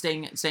disciplined,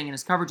 staying in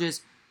his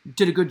coverages,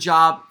 did a good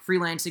job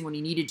freelancing when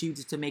he needed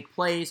to make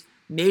plays,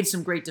 made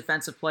some great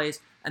defensive plays,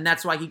 and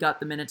that's why he got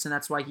the minutes, and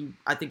that's why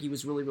I think he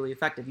was really, really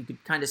effective. You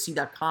could kind of see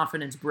that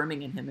confidence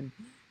brimming in him,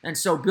 and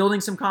so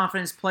building some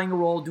confidence, playing a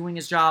role, doing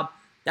his job,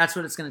 that's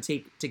what it's going to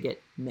take to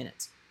get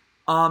minutes.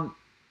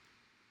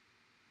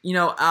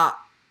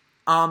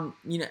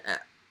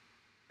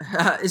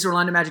 Is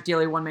Orlando Magic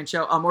Daily a one-man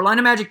show?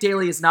 Orlando Magic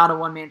Daily is not a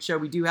one-man show.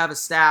 We do have a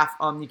staff.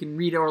 You can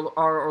read our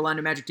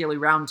Orlando Magic Daily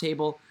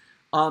roundtable.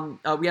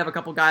 We have a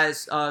couple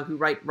guys who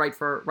write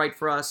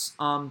for us.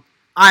 I'm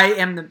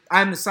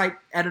the site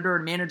editor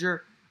and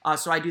manager,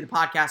 so I do the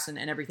podcast and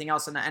everything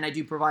else, and I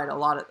do provide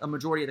a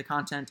majority of the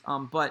content.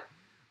 But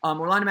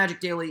Orlando Magic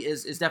Daily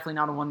is definitely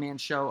not a one-man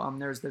show.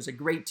 There's a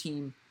great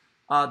team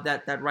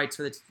that writes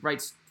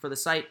for the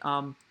site.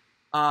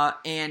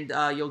 And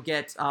you'll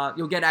get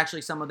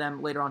actually some of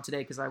them later on today,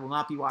 because I will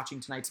not be watching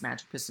tonight's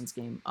Magic Pistons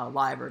game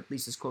live, or at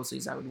least as closely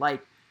as I would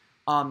like.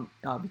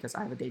 because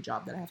I have a day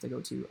job that I have to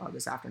go to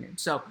this afternoon.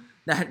 So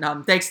that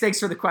thanks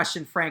for the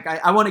question, Frank.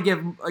 I want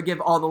to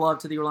give all the love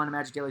to the Orlando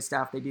Magic Daily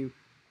staff. They do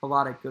a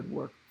lot of good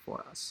work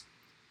for us.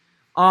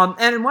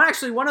 And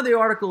one of the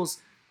articles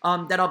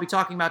that I'll be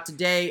talking about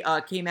today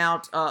came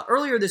out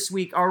earlier this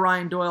week. Our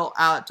Ryan Doyle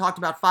talked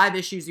about 5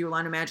 issues the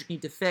Orlando Magic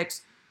need to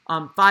fix,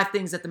 5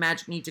 things that the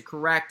Magic need to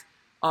correct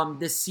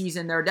this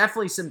season. There are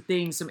definitely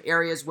some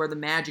areas where the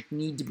Magic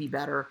need to be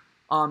better.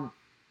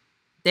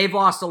 They've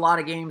lost a lot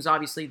of games,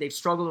 obviously. They've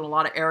struggled in a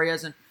lot of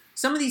areas, and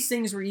some of these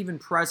things were even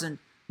present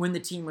when the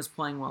team was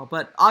playing well.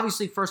 But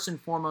obviously, first and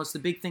foremost, the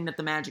big thing that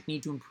the Magic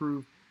need to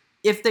improve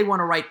if they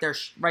want to right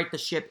the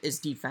ship is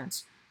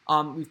defense.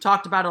 We've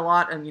talked about it a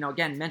lot, and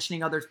again,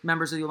 mentioning other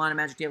members of the Orlando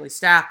Magic Daily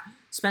staff.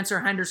 Spencer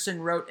Henderson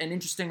wrote an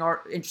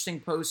interesting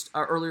post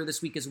earlier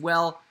this week as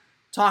well,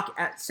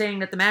 saying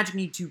that the Magic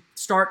need to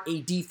start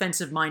a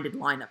defensive-minded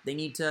lineup. They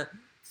need to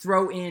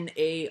throw in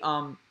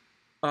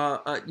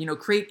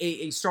create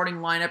a starting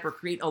lineup or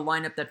create a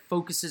lineup that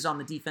focuses on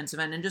the defensive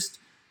end and just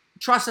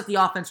trust that the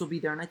offense will be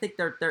there. And I think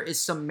there is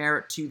some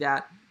merit to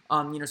that,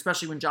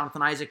 especially when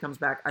Jonathan Isaac comes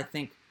back. I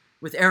think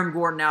with Aaron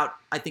Gordon out,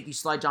 I think you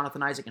slide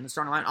Jonathan Isaac in the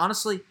starting line.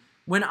 Honestly,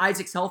 when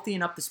Isaac's healthy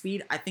and up to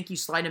speed, I think you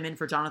slide him in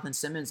for Jonathan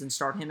Simmons and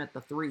start him at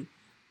the 3.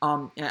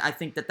 I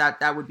think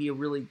that would be a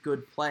really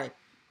good play.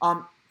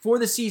 For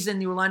the season,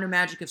 the Orlando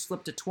Magic have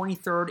slipped to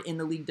 23rd in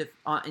the league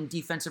in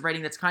defensive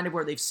rating. That's kind of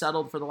where they've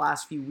settled for the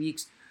last few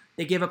weeks.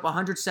 They gave up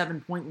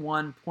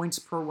 107.1 points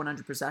per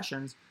 100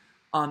 possessions.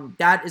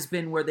 That has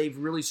been where they've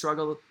really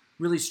struggled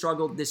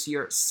this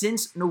year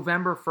since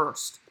November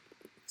 1st.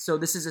 So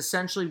this is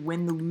essentially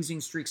when the losing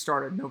streak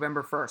started,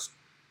 November 1st.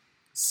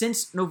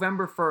 Since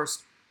November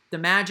 1st, the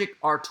Magic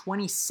are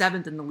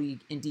 27th in the league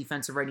in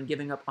defensive rating,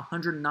 giving up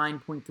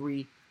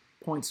 109.3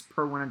 points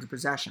per 100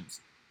 possessions.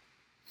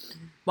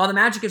 While the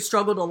Magic have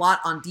struggled a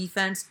lot on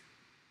defense,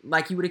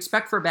 like you would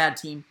expect for a bad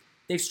team,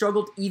 they've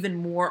struggled even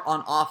more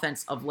on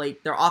offense of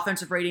late. Their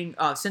offensive rating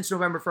since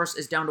November 1st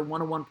is down to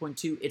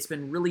 101.2. It's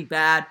been really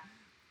bad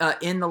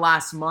in the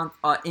last month.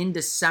 In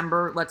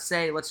December, let's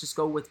just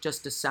go with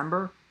just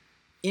December.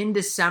 In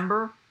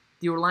December,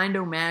 the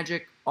Orlando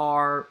Magic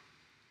are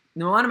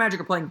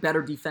playing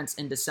better defense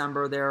in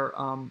December. They're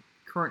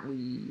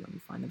currently, let me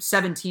find them,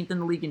 17th in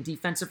the league in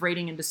defensive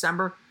rating in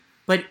December.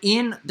 But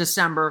in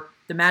December,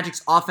 the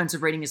Magic's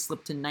offensive rating has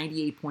slipped to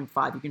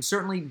 98.5. You can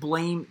certainly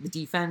blame the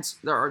defense,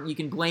 or you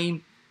can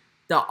blame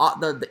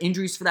the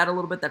injuries for that a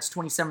little bit. That's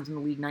 27th in the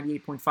league,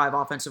 98.5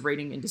 offensive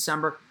rating in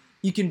December.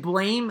 You can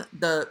blame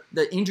the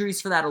injuries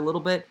for that a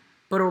little bit,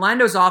 but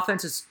Orlando's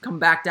offense has come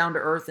back down to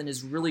earth and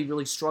has really,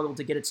 really struggled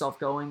to get itself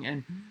going.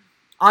 And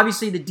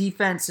obviously the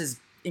defense has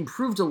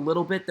improved a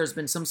little bit. There's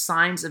been some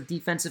signs of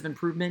defensive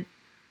improvement,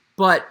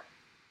 but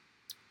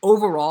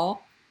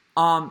overall,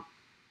 the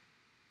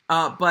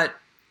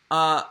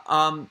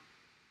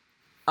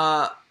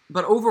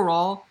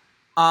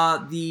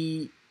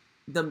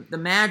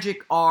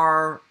Magic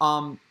are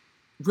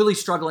really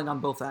struggling on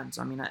both ends.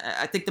 I mean,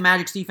 I think the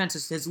Magic's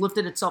defense has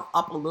lifted itself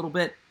up a little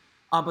bit,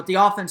 but the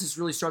offense has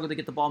really struggled to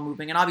get the ball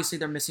moving. And obviously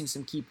they're missing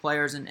some key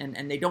players,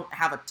 and they don't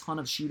have a ton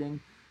of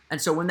shooting.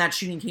 And so when that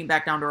shooting came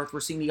back down to earth, we're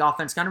seeing the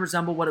offense kind of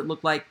resemble what it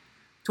looked like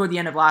toward the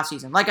end of last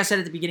season. Like I said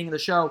at the beginning of the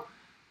show,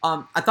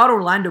 I thought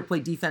Orlando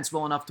played defense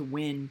well enough to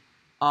win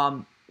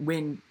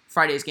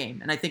Friday's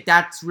game. And I think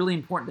that's really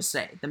important to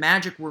say. The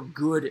Magic were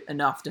good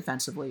enough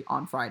defensively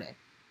on Friday.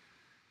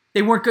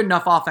 They weren't good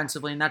enough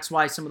offensively, and that's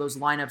why some of those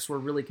lineups were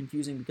really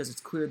confusing, because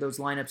it's clear those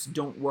lineups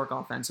don't work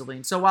offensively.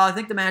 And so while I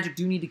think the Magic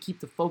do need to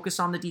keep the focus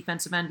on the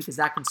defensive end, because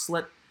that can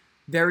slip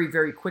very,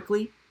 very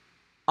quickly,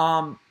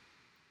 that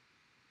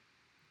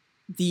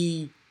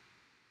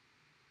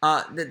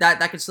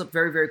can slip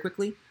very, very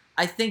quickly.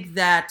 I think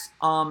that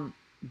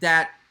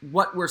that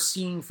what we're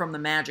seeing from the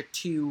Magic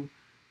too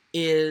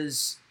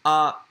is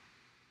the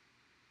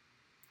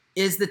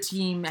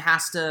team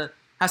has to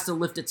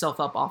lift itself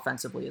up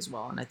offensively as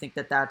well, and I think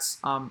that's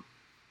a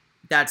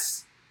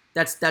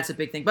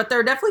big thing. But there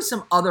are definitely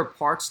some other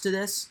parts to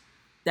this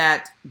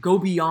that go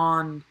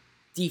beyond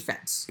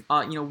defense.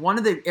 One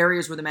of the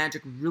areas where the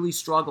Magic really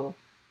struggle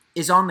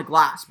is on the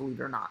glass, believe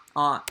it or not.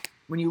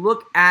 When you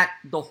look at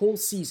the whole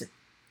season,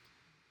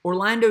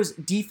 Orlando's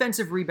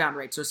defensive rebound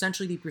rate, so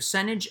essentially the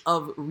percentage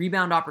of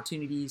rebound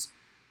opportunities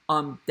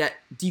that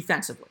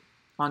defensively,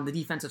 on the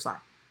defensive side,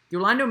 the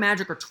Orlando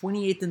Magic are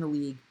 28th in the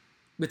league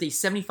with a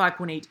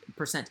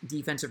 75.8%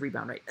 defensive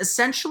rebound rate.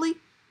 Essentially,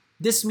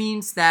 this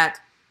means that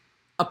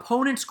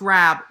opponents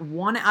grab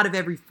 1 out of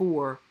every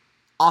 4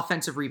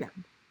 offensive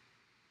rebound.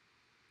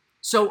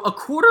 So a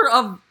quarter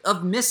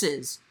of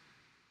misses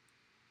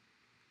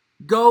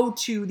go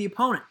to the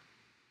opponent.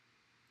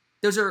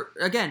 Those are,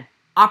 again,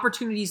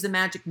 opportunities the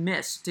Magic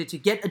miss to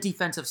get a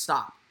defensive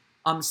stop.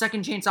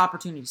 Second chance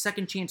opportunities,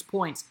 second chance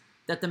points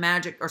that the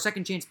Magic, or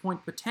second chance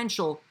point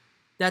potential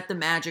that the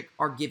Magic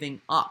are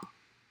giving up.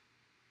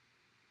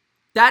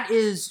 That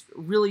is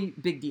really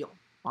big deal,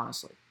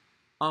 honestly.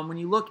 When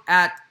you look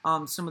at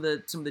some of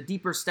the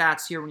deeper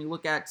stats here, when you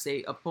look at,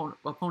 say,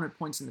 opponent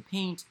points in the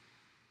paint,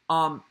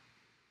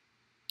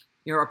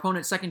 your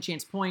opponent's second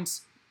chance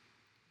points.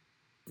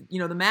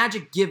 The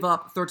Magic give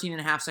up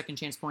 13.5 second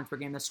chance points per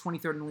game. That's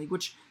 23rd in the league,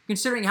 which,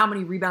 considering how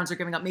many rebounds they're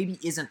giving up, maybe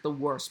isn't the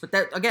worst. But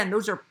that, again,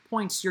 those are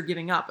points you're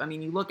giving up. I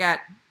mean, you look at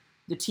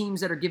the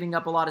teams that are giving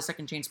up a lot of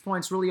second chance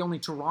points. Really, only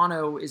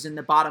Toronto is in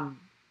the bottom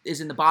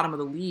of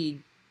the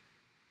league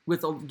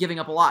with giving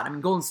up a lot. I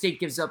mean, Golden State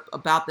gives up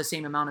about the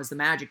same amount as the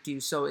Magic do,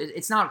 so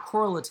it's not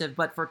correlative.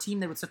 But for a team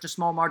that with such a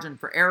small margin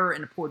for error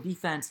and a poor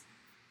defense,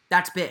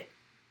 that's big.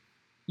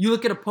 You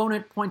look at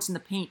opponent points in the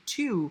paint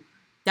too.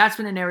 That's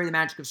been an area the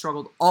Magic have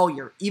struggled all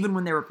year, even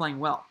when they were playing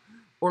well.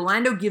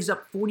 Orlando gives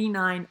up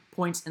 49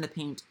 points in the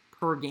paint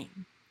per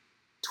game,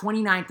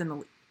 29th in the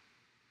league.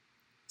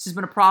 This has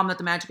been a problem that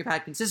the Magic have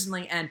had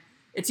consistently, and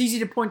it's easy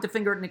to point the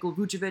finger at Nikola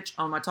Vucevic.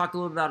 I talked a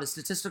little bit about his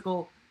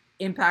statistical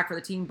impact for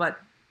the team, but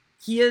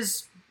he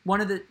is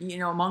one of the,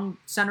 among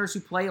centers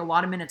who play a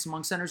lot of minutes,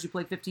 among centers who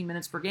play 15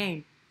 minutes per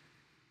game,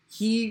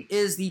 he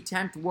is the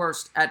 10th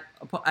worst at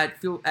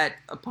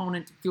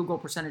opponent field goal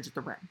percentage at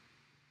the rim.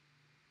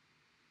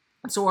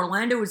 And so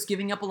Orlando is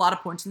giving up a lot of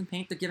points in the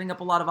paint. They're giving up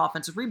a lot of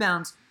offensive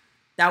rebounds.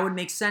 That would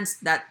make sense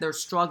that they're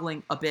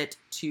struggling a bit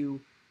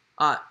to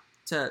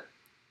get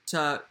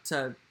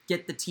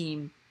the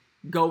team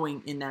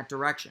going in that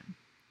direction.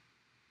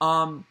 There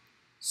are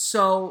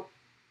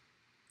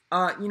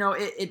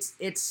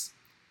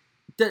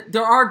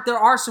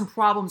some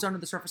problems under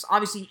the surface.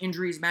 Obviously,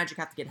 injuries. Magic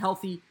have to get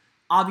healthy.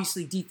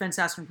 Obviously, defense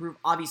has to improve.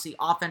 Obviously,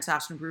 offense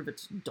has to improve.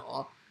 It's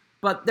duh.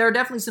 But there are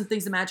definitely some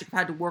things the Magic have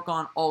had to work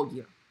on all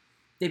year.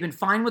 They've been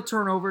fine with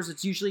turnovers.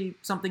 It's usually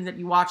something that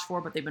you watch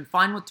for, but they've been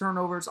fine with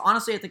turnovers.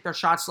 Honestly, I think their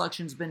shot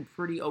selection's been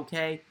pretty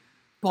okay.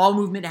 Ball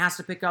movement has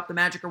to pick up. The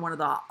Magic are one of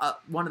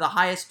the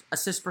highest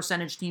assist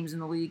percentage teams in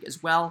the league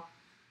as well.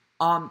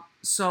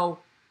 So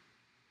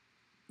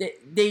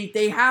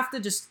they have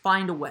to just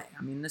find a way.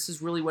 I mean, this is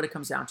really what it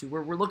comes down to.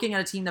 We're looking at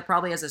a team that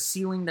probably has a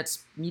ceiling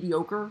that's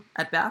mediocre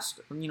at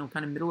best, kind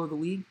of middle of the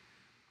league.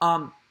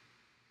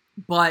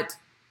 But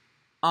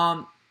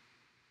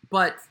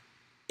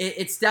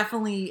it's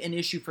definitely an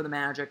issue for the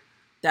Magic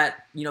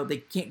that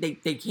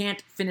they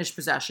can't finish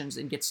possessions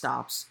and get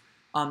stops.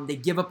 They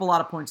give up a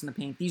lot of points in the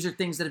paint. These are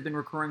things that have been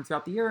recurring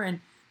throughout the year. And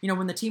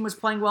when the team was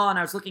playing well and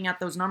I was looking at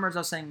those numbers,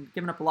 I was saying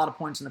giving up a lot of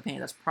points in the paint,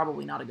 that's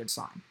probably not a good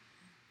sign.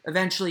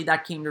 Eventually,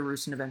 that came to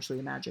roost, and eventually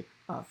the Magic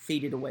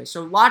faded away.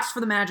 So lots for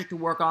the Magic to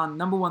work on.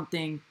 Number one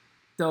thing,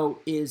 though,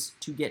 is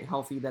to get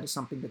healthy. That is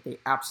something that they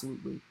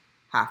absolutely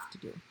have to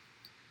do.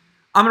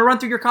 I'm going to run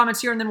through your comments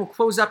here, and then we'll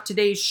close up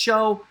today's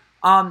show.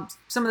 Some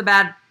of the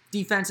bad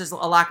defense is a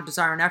lack of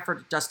desire and effort.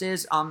 It just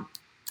is. I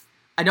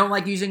don't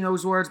like using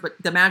those words, but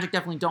the Magic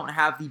definitely don't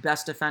have the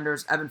best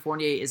defenders. Evan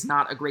Fournier is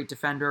not a great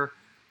defender.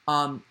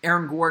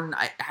 Aaron Gordon,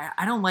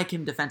 I don't like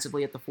him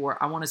defensively at the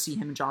 4. I want to see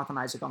him and Jonathan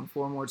Isaac on the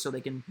floor more so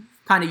they can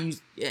kind of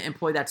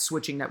employ that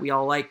switching that we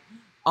all like.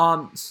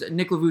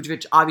 Nikola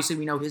Vucevic, obviously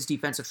we know his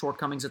defensive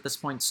shortcomings at this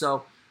point.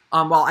 So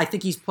while I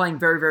think he's playing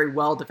very, very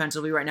well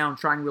defensively right now and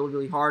trying really,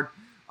 really hard,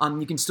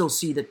 you can still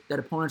see that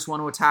opponents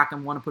want to attack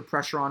him, want to put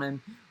pressure on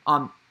him.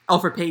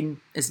 Elfrid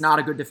Payton is not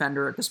a good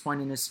defender at this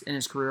point in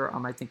his career.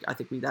 I think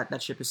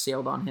that ship has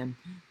sailed on him,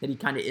 that he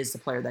kind of is the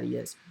player that he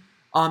is.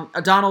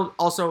 Donald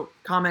also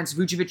comments,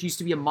 Vucevic used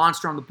to be a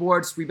monster on the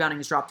boards. Rebounding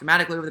has dropped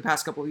dramatically over the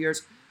past couple of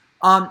years.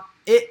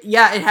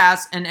 It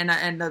has.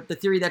 And the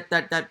theory that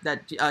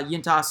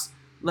Gintas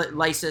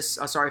Lysis,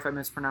 sorry if I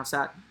mispronounced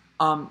that,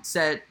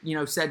 said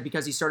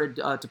because he started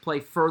to play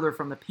further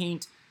from the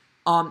paint.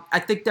 I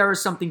think there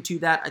is something to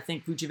that. I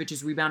think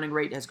Vucevic's rebounding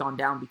rate has gone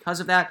down because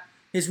of that.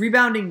 His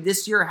rebounding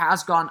this year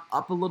has gone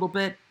up a little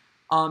bit.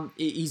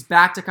 He's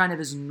back to kind of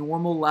his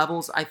normal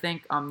levels, I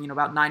think,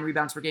 about 9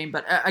 rebounds per game.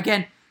 But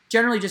again,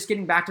 generally just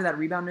getting back to that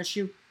rebound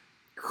issue,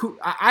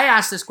 I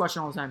ask this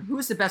question all the time. Who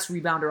is the best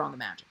rebounder on the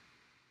Magic?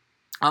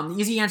 The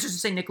easy answer is to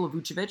say Nikola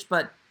Vucevic,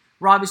 but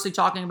we're obviously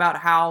talking about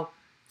how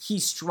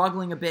he's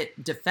struggling a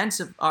bit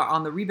defensive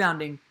on the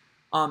rebounding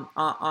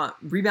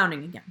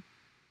again.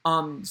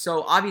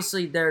 So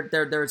obviously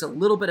there's a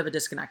little bit of a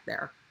disconnect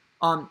there.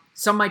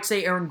 Some might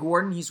say Aaron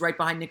Gordon, he's right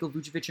behind Nikola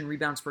Vucevic in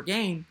rebounds per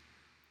game.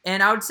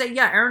 And I would say,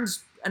 yeah,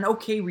 Aaron's an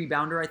okay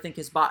rebounder. I think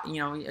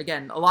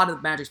again, a lot of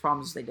the Magic's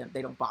problems is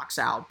they don't box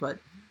out, but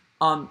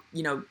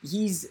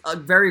he's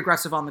very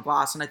aggressive on the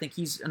glass, and I think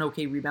he's an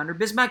okay rebounder.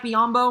 Bismack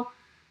Biyombo,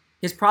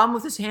 his problem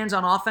with his hands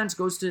on offense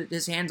goes to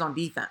his hands on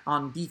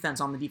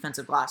defense on the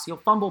defensive glass. He'll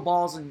fumble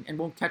balls and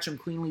won't catch them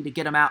cleanly to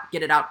get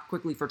it out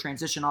quickly for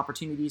transition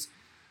opportunities.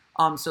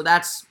 So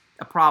that's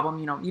a problem.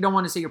 You don't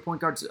want to say your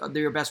point guard's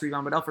they're your best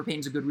rebounder, but Elfrid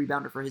Payton's a good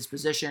rebounder for his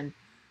position.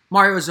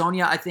 Mario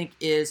Hezonja, I think,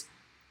 is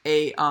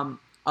a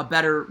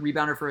better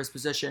rebounder for his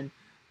position.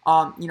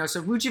 So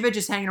Vucevic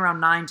is hanging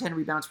around 9-10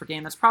 rebounds per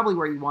game. That's probably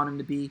where you want him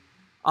to be.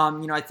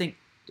 I think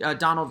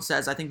Donald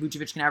says, I think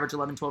Vucevic can average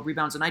 11-12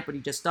 rebounds a night, but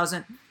he just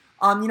doesn't.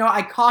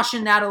 I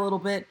caution that a little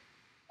bit.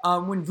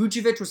 When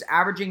Vucevic was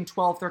averaging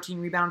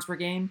 12-13 rebounds per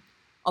game,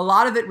 a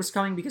lot of it was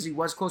coming because he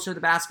was closer to the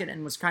basket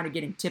and was kind of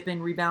getting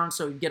tip-in rebounds,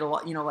 so he'd get a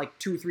lot, like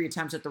 2 or 3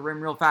 attempts at the rim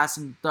real fast,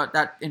 and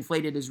that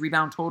inflated his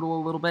rebound total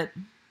a little bit.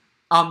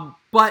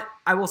 But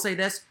I will say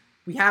this,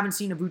 We haven't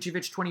seen a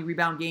Vucevic 20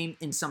 rebound game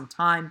in some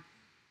time.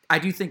 I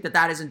do think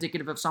that is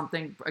indicative of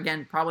something.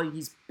 Again, probably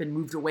he's been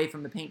moved away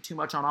from the paint too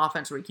much on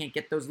offense where he can't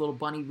get those little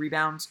bunny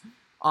rebounds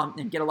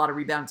and get a lot of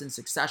rebounds in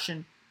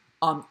succession.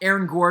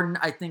 Aaron Gordon,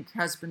 I think,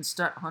 has been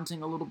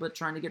hunting a little bit,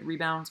 trying to get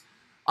rebounds.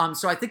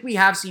 So I think we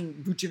have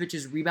seen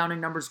Vucevic's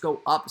rebounding numbers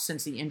go up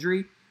since the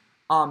injury.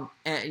 And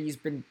he's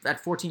been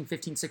at 14,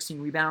 15,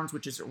 16 rebounds,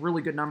 which is a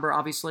really good number,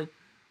 obviously.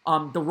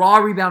 The raw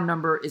rebound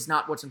number is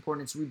not what's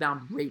important. It's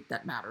rebound rate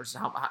that matters.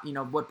 How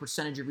what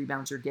percentage of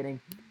rebounds you're getting.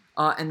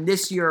 And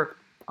this year,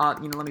 let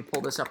me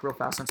pull this up real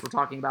fast since we're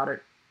talking about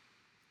it.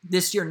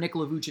 This year,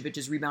 Nikola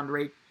Vucevic's rebound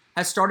rate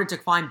has started to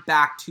climb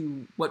back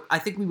to what I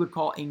think we would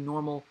call a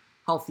normal,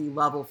 healthy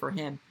level for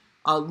him.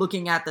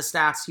 Looking at the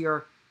stats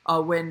here,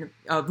 when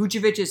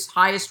Vucevic's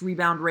highest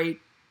rebound rate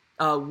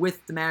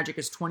with the Magic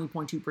is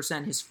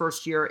 20.2%. His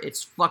first year,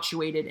 it's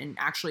fluctuated, and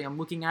actually, I'm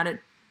looking at it.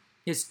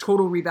 His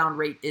total rebound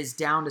rate is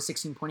down to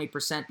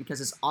 16.8% because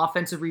his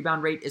offensive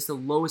rebound rate is the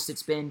lowest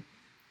it's been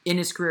in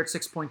his career at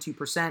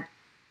 6.2%.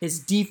 His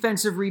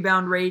defensive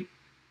rebound rate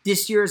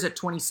this year is at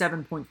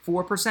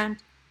 27.4%.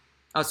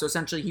 So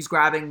essentially, he's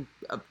grabbing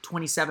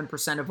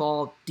 27% of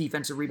all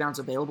defensive rebounds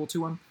available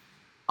to him,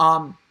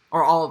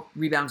 or all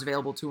rebounds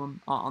available to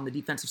him on the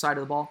defensive side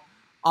of the ball.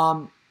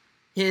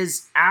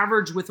 His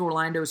average with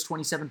Orlando is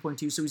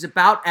 27.2, so he's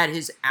about at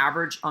his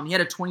average. He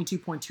had a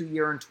 22.2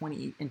 year in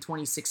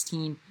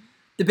 2016.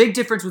 The big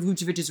difference with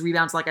Vucevic's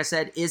rebounds, like I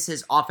said, is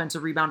his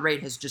offensive rebound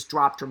rate has just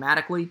dropped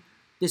dramatically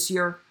this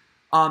year.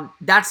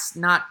 That's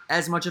not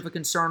as much of a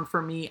concern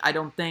for me, I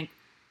don't think.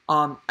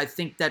 I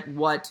think that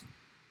what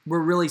we're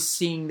really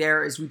seeing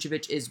there is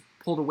Vucevic is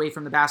pulled away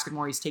from the basket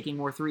more. He's taking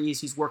more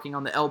threes. He's working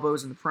on the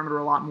elbows and the perimeter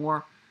a lot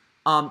more.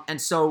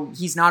 And so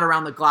he's not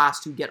around the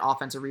glass to get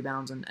offensive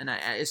rebounds. And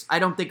I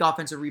don't think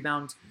offensive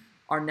rebounds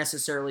are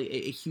necessarily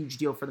a huge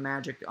deal for the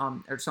Magic,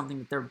 or something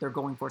that they're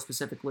going for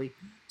specifically.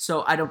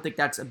 So I don't think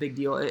that's a big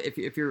deal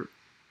if you're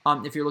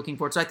looking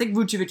for it. So I think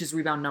Vucevic's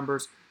rebound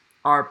numbers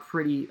are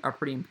pretty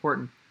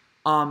important.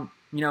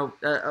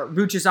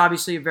 Vuce is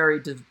obviously a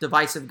very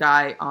divisive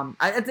guy.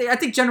 I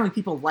think generally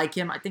people like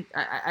him.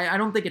 I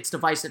don't think it's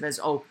divisive as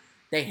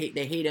they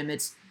hate him.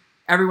 It's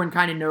everyone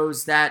kind of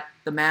knows that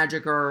the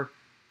Magic are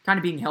kind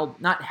of being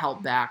not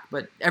held back,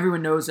 but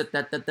everyone knows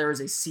that there is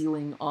a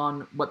ceiling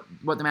on what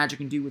the Magic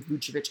can do with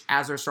Vucevic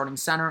as their starting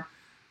center.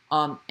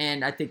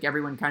 And I think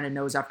everyone kind of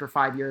knows after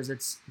 5 years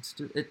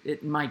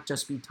it might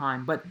just be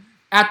time. But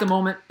at the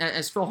moment,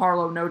 as Phil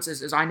Harlow notes,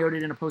 as I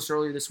noted in a post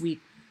earlier this week,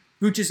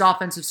 Vuce's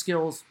offensive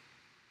skills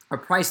are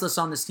priceless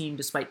on this team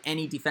despite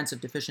any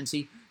defensive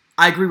deficiency.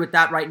 I agree with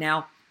that right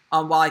now.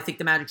 While I think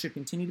the Magic should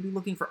continue to be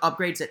looking for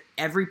upgrades at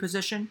every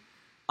position,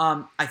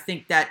 I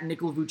think that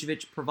Nikola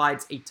Vucevic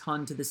provides a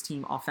ton to this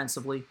team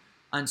offensively,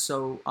 and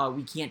so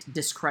we can't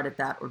discredit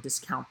that or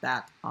discount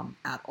that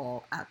at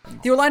all.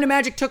 The Orlando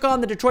Magic took on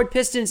the Detroit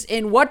Pistons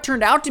in what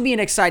turned out to be an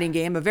exciting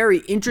game, a very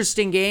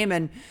interesting game,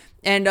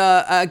 and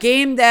a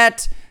game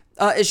that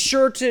is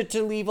sure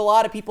to leave a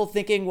lot of people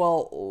thinking,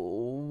 well,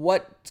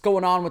 what's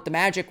going on with the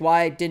Magic?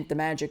 Why didn't the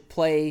Magic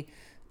play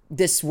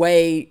this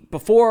way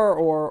before,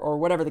 or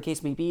whatever the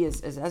case may be,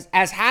 as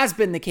has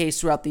been the case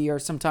throughout the year.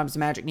 Sometimes the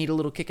Magic need a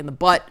little kick in the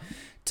butt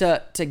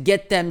to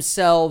get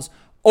themselves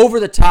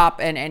over the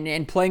top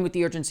and playing with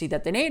the urgency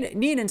that they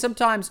need. And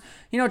sometimes,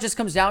 it just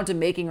comes down to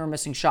making or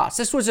missing shots.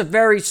 This was a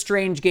very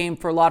strange game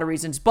for a lot of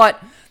reasons,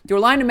 but the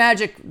Orlando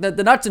Magic,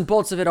 the nuts and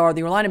bolts of it are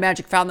the Orlando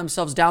Magic found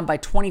themselves down by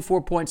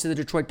 24 points to the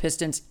Detroit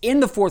Pistons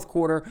in the fourth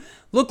quarter.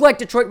 Looked like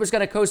Detroit was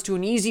going to coast to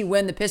an easy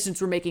win. The Pistons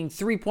were making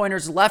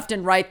three-pointers left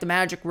and right. The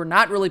Magic were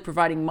not really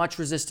providing much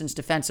resistance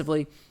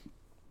defensively.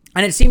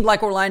 And it seemed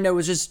like Orlando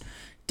was just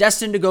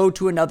destined to go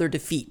to another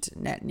defeat.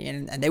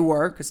 And they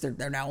were, because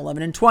they're now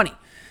 11-20.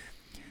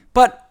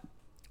 But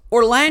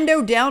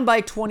Orlando down by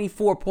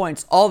 24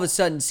 points all of a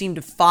sudden seemed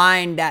to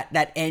find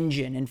that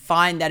engine and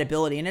find that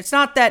ability. And it's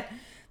not that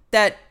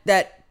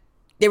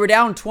they were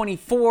down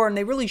 24 and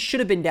they really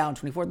should have been down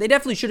 24. They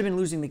definitely should have been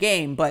losing the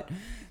game, but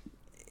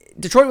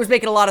Detroit was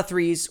making a lot of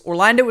threes.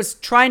 Orlando was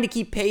trying to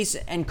keep pace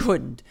and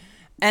couldn't.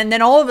 And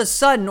then all of a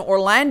sudden,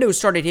 Orlando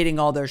started hitting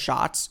all their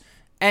shots,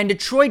 and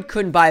Detroit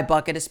couldn't buy a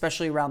bucket,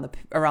 especially around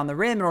the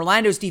rim. And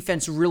Orlando's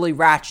defense really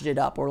ratcheted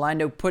up.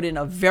 Orlando put in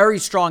a very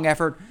strong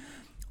effort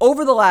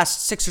over the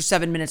last 6 or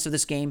 7 minutes of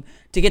this game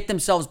to get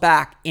themselves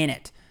back in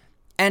it.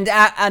 And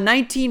at a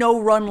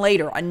 19-0 run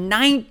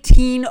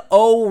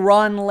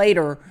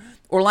later,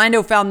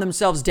 Orlando found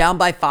themselves down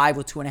by 5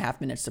 with 2.5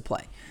 minutes to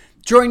play.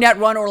 During that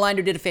run,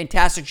 Orlando did a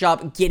fantastic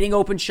job getting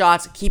open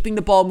shots, keeping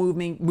the ball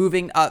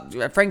moving.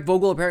 Frank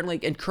Vogel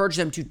apparently encouraged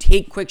them to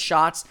take quick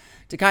shots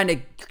to kind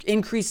of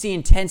increase the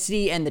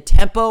intensity and the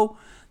tempo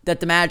that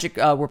the Magic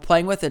were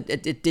playing with.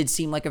 It did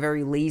seem like a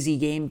very lazy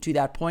game to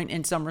that point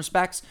in some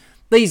respects.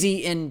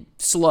 Lazy and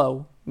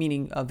slow,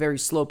 meaning a very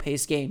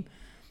slow-paced game.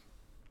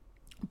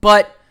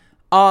 But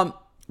the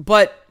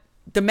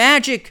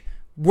Magic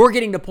were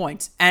getting the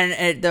points,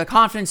 and the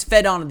confidence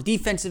fed on the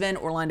defensive end.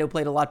 Orlando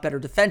played a lot better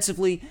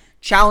defensively,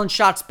 challenged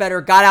shots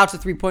better, got out to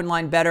three-point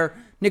line better,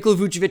 Nikola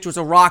Vucevic was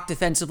a rock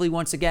defensively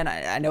once again.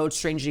 I know it's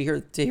strange to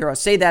hear us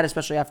say that,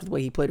 especially after the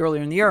way he played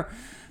earlier in the year,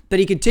 but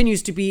he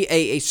continues to be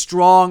a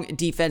strong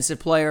defensive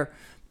player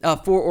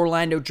for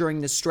Orlando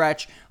during the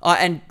stretch.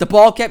 And the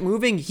ball kept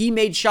moving. He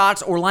made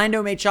shots.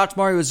 Orlando made shots.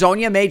 Mario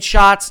Hezonja made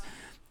shots.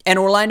 And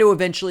Orlando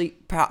eventually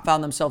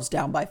found themselves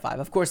down by 5.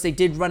 Of course, they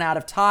did run out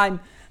of time,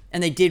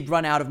 and they did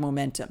run out of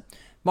momentum.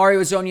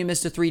 Mario Hezonja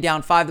missed a 3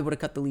 down 5 that would have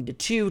cut the lead to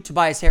 2.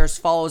 Tobias Harris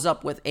follows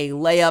up with a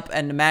layup,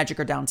 and the Magic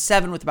are down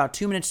 7 with about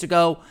 2 minutes to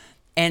go.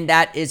 And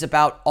that is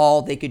about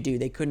all they could do.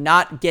 They could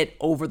not get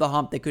over the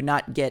hump. They could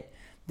not get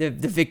the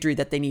victory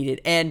that they needed.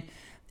 And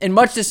in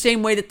much the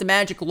same way that the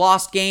Magic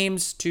lost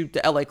games to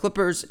the LA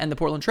Clippers and the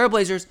Portland Trail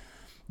Blazers,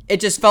 it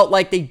just felt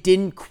like they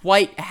didn't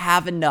quite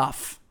have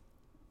enough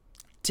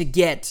to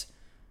get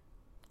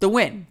the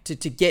win, to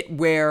get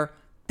where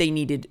they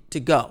needed to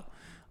go.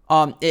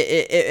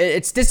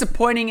 It's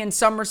disappointing in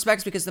some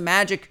respects because the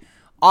Magic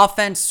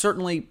offense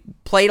certainly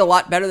played a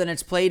lot better than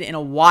it's played in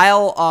a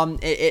while.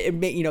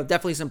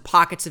 Definitely some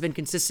pockets of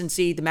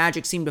inconsistency. The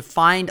Magic seem to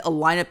find a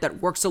lineup that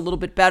works a little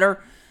bit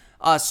better.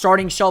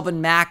 Starting Shelvin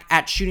Mack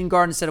at shooting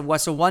guard instead of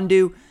Wes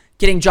Iwundu.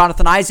 Getting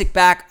Jonathan Isaac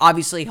back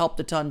obviously helped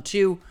a ton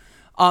too.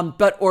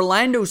 But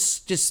Orlando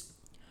just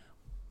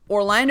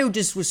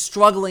was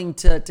struggling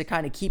to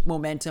kind of keep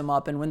momentum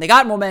up. And when they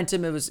got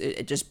momentum,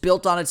 it just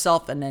built on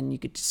itself. And then you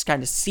could just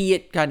kind of see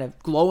it kind of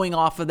glowing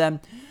off of them.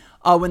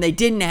 When they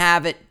didn't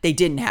have it, they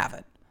didn't have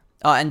it.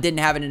 And didn't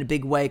have it in a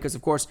big way because,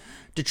 of course,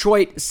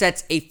 Detroit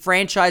sets a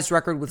franchise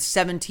record with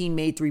 17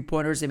 made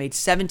three-pointers. They made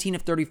 17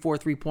 of 34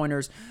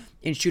 three-pointers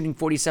in shooting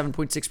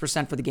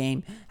 47.6% for the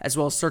game, as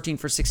well as 13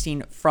 for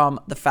 16 from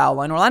the foul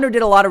line. Orlando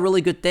did a lot of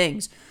really good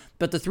things,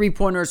 but the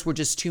three-pointers were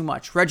just too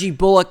much. Reggie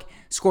Bullock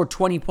scored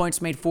 20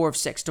 points, made 4 of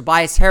 6.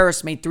 Tobias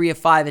Harris made 3 of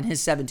 5 in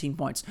his 17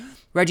 points.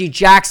 Reggie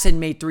Jackson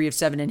made 3 of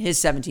 7 in his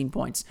 17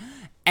 points.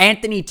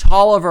 Anthony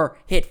Tolliver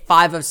hit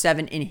 5 of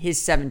 7 in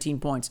his 17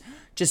 points.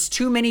 Just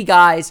too many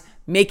guys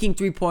making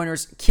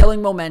three-pointers,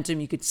 killing momentum.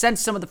 You could sense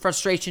some of the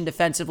frustration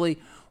defensively.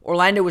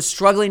 Orlando was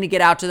struggling to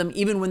get out to them.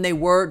 Even when they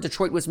were,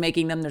 Detroit was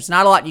making them. There's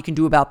not a lot you can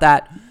do about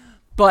that.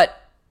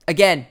 But,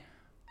 again,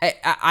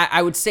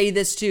 I would say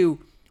this too.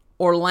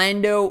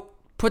 Orlando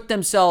put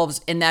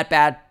themselves in that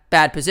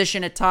bad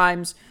position at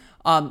times.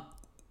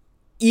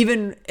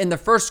 Even in the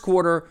first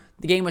quarter,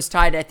 the game was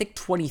tied at, I think,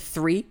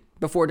 23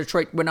 before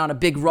Detroit went on a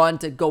big run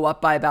to go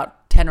up by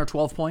about 10 or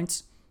 12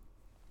 points.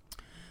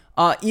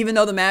 Even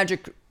though the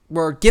Magic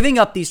were giving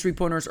up these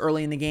three-pointers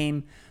early in the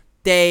game,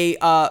 they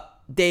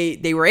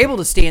were able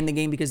to stay in the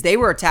game because they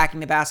were attacking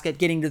the basket,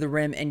 getting to the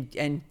rim,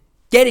 and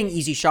getting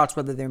easy shots,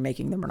 whether they're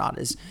making them or not,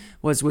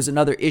 was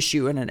another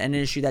issue and an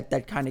issue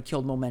that kind of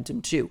killed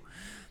momentum too.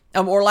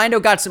 Orlando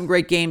got some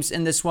great games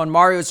in this one.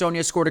 Mario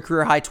Hezonja scored a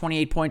career-high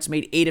 28 points,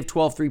 made 8 of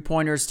 12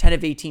 three-pointers, 10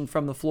 of 18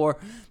 from the floor.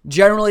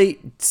 Generally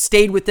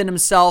stayed within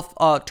himself,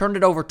 turned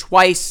it over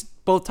twice.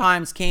 Both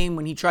times came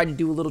when he tried to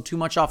do a little too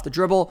much off the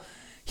dribble.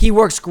 He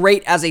works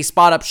great as a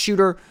spot-up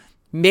shooter,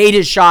 made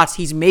his shots.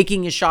 He's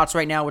making his shots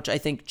right now, which I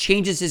think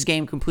changes his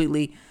game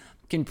completely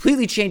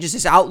changes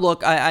his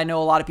outlook. I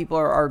know a lot of people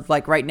are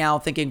like right now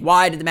thinking,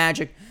 why did the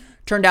Magic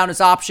turn down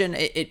his option?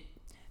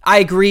 I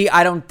agree.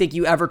 I don't think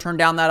you ever turn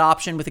down that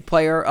option with a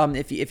player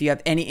if you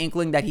have any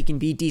inkling that he can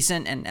be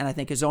decent. And I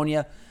think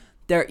Hezonja,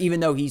 even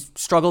though he's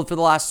struggled for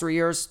the last 3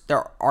 years,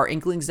 there are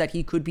inklings that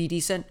he could be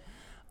decent.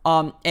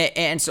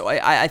 And so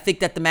I think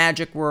that the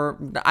Magic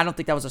I don't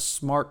think that was a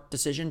smart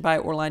decision by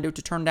Orlando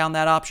to turn down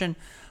that option.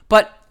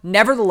 But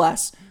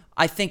nevertheless,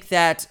 I think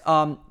that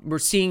we're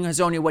seeing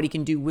Hezonja what he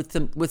can do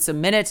with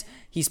some minutes.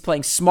 He's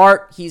playing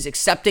smart. He's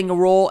accepting a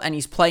role, and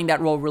he's playing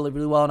that role really,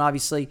 really well, and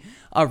obviously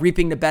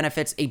reaping the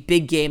benefits. A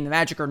big game. The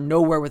Magic are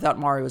nowhere without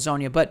Mario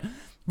Hezonja. But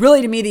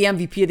really, to me, the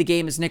MVP of the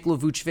game is Nikola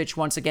Vucevic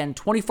once again.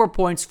 24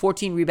 points,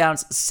 14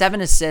 rebounds, 7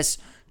 assists,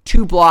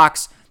 2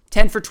 blocks,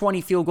 10 for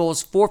 20 field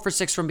goals, 4 for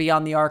 6 from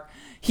beyond the arc.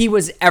 He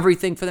was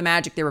everything for the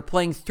Magic. They were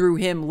playing through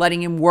him,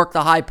 letting him work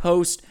the high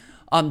post.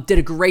 Did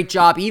a great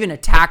job. He even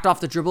attacked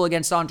off the dribble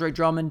against Andre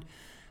Drummond.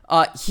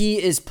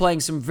 He is playing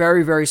some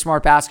very, very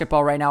smart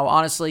basketball right now.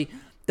 Honestly,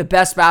 the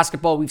best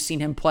basketball we've seen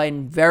him play in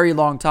a very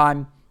long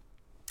time,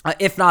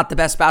 if not the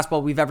best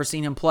basketball we've ever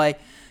seen him play.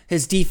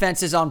 His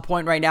defense is on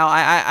point right now.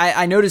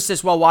 I noticed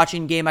this while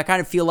watching the game. I kind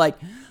of feel like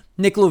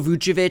Nikola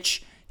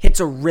Vucevic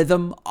hits a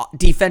rhythm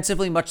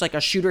defensively, much like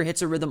a shooter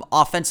hits a rhythm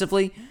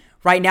offensively.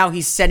 Right now,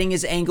 he's setting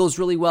his angles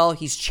really well.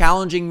 He's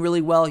challenging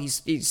really well.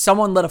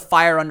 Someone lit a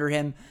fire under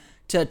him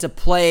to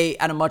play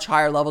at a much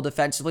higher level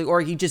defensively,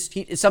 or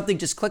something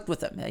just clicked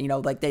with him.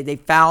 Like they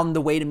found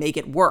the way to make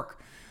it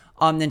work.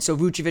 And so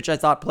Vucevic, I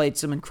thought, played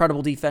some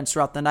incredible defense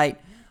throughout the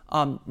night.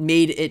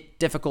 Made it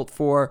difficult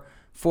for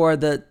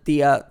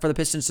the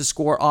Pistons to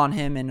score on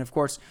him, and of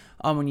course,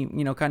 when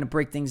you kind of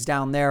break things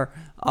down there,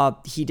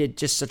 he did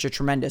just such a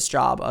tremendous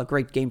job. A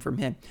great game from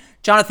him.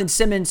 Jonathan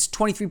Simmons,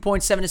 23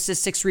 points, 7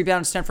 assists, 6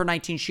 rebounds, 10 for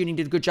 19 shooting.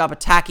 Did a good job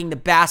attacking the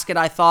basket,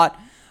 I thought.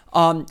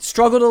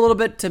 Struggled a little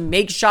bit to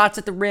make shots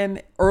at the rim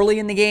early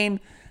in the game.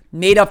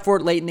 Made up for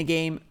it late in the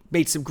game.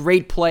 Made some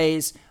great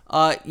plays.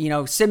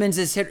 Simmons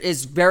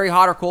is very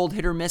hot or cold,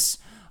 hit or miss.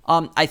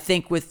 I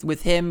think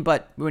with him,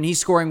 but when he's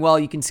scoring well,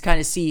 you can kind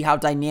of see how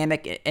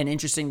dynamic and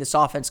interesting this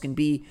offense can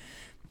be.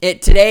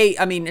 Today,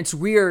 it's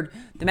weird.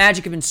 The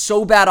Magic have been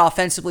so bad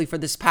offensively for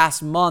this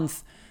past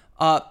month.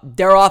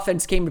 Their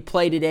offense came to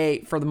play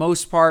today for the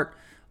most part,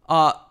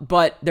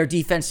 but their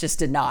defense just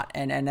did not.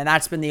 And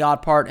that's been the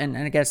odd part. And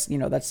I guess,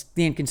 that's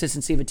the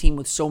inconsistency of a team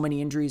with so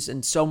many injuries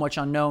and so much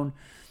unknown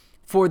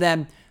for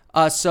them.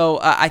 So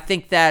I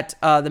think that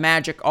the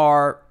Magic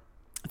are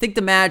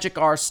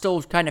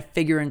still kind of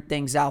figuring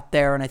things out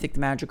there, and I think the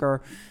Magic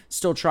are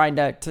still trying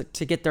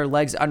to get their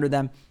legs under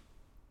them.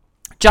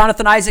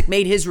 Jonathan Isaac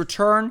made his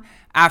return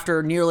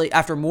after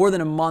more than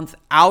a month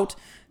out.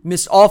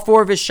 Missed all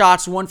 4 of his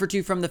shots, 1 for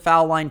 2 from the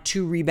foul line,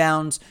 2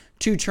 rebounds,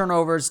 2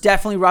 turnovers.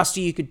 Definitely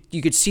rusty.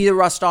 You could see the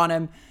rust on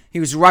him. He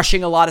was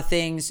rushing a lot of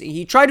things.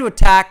 He tried to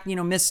attack,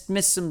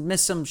 missed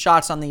some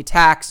shots on the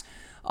attacks.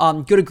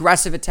 Good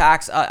aggressive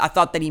attacks. I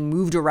thought that he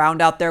moved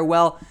around out there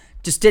well.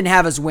 Just didn't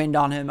have his wind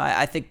on him.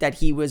 I think that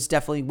he was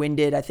definitely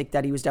winded. I think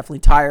that he was definitely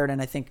tired.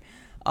 And I think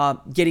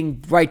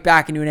getting right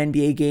back into an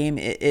NBA game,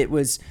 it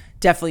was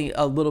definitely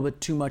a little bit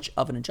too much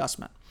of an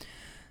adjustment.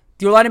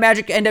 The Orlando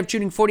Magic end up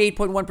shooting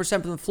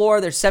 48.1% from the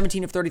floor. They're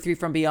 17 of 33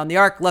 from beyond the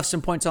arc. Left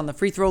some points on the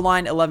free throw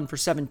line, 11 for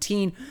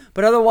 17.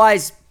 But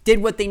otherwise,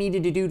 did what they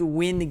needed to do to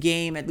win the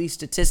game, at least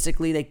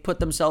statistically. They put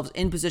themselves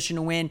in position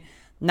to win.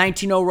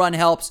 19-0 run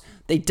helps.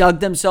 They dug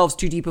themselves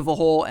too deep of a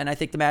hole, and I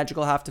think the Magic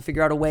will have to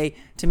figure out a way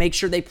to make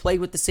sure they play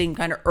with the same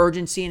kind of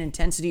urgency and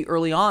intensity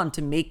early on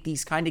to make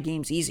these kind of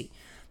games easy.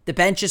 The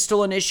bench is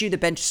still an issue. The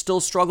bench still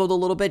struggled a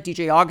little bit.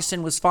 DJ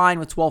Augustin was fine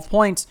with 12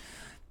 points,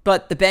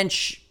 but the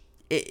bench,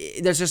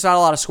 there's just not a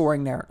lot of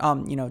scoring there,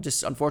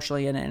 just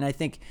unfortunately, and I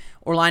think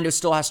Orlando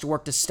still has to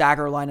work to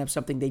stagger lineup,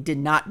 something they did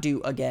not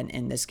do again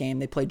in this game.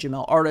 They played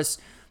Jamel Artis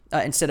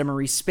instead of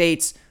Maurice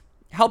Spates.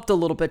 Helped a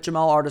little bit.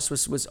 Jamel Artis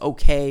was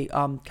okay,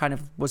 kind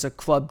of was a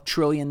club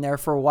trillion there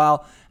for a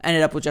while,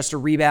 ended up with just a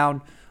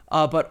rebound.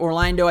 But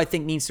Orlando, I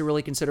think, needs to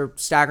really consider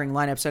staggering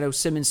lineups. I know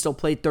Simmons still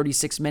played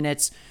 36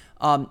 minutes.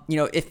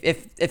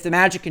 If the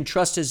Magic can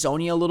trust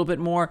Hezonja a little bit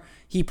more,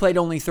 he played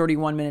only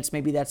 31 minutes.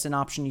 Maybe that's an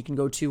option you can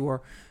go to,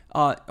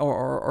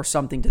 or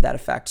something to that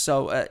effect.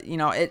 So,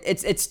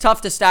 it's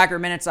tough to stagger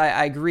minutes.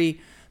 I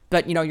agree.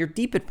 But, you're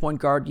deep at point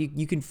guard.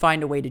 You can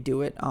find a way to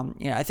do it.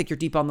 I think you're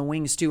deep on the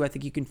wings, too. I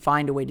think you can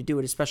find a way to do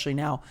it, especially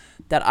now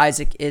that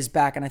Isaac is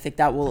back. And I think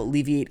that will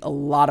alleviate a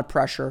lot of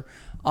pressure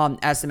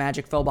as the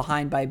Magic fell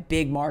behind by a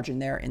big margin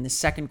there in the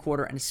second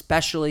quarter, and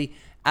especially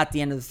at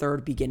the end of the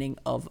third, beginning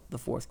of the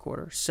fourth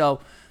quarter. So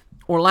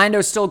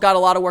Orlando's still got a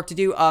lot of work to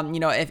do.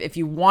 If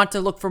you want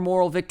to look for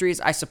moral victories,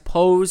 I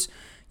suppose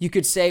you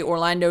could say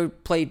Orlando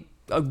played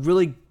a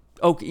really,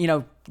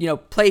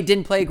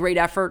 didn't play a great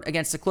effort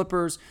against the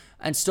Clippers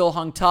and still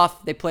hung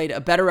tough. They played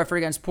a better effort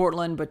against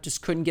Portland, but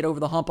just couldn't get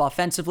over the hump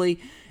offensively.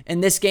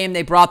 In this game,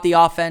 they brought the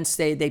offense.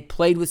 They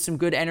played with some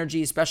good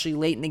energy, especially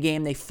late in the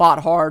game. They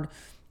fought hard.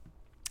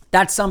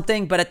 That's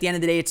something, but at the end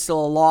of the day, it's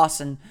still a loss,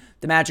 and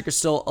the Magic are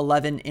still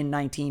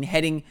 11-19,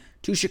 heading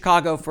to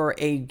Chicago for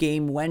a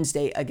game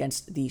Wednesday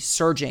against the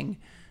surging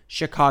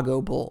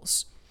Chicago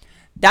Bulls.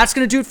 That's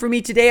going to do it for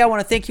me today. I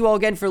want to thank you all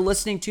again for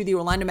listening to the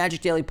Orlando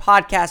Magic Daily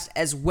Podcast,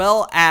 as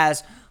well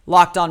as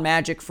Locked On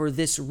Magic for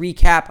this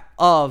recap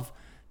of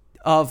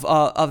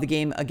the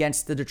game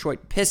against the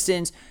Detroit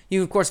Pistons.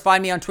 You can, of course,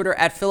 find me on Twitter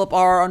at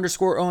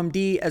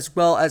PhilipR_OMD, as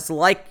well as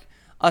like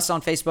us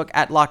on Facebook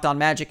at Locked On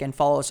Magic, and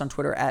follow us on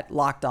Twitter at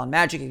Locked On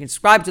Magic. You can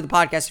subscribe to the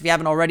podcast if you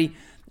haven't already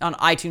on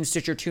iTunes,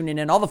 Stitcher,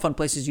 TuneIn, and all the fun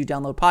places you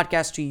download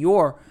podcasts to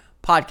your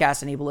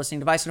podcast-enabled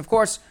listening device. And of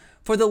course,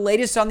 for the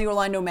latest on the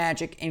Orlando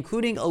Magic,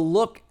 including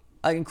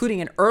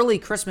an early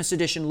Christmas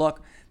edition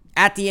look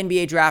at the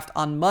NBA draft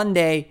on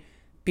Monday,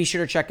 be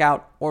sure to check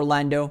out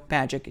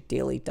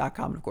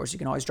OrlandoMagicDaily.com. And of course, you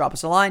can always drop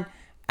us a line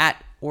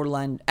at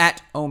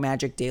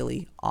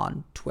OMagicDaily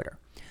on Twitter.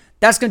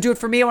 That's going to do it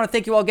for me. I want to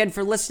thank you all again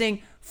for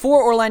listening.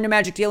 For Orlando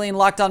Magic Daily and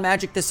Locked On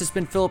Magic, this has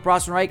been Philip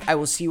Rossman-Reich. I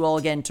will see you all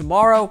again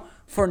tomorrow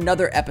for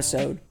another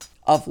episode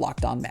of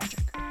Locked On Magic.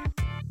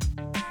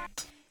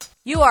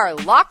 You are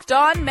Locked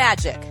On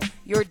Magic,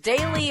 your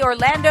daily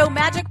Orlando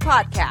Magic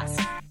podcast,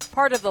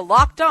 part of the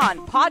Locked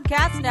On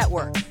Podcast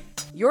Network,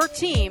 your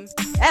team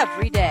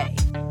every day.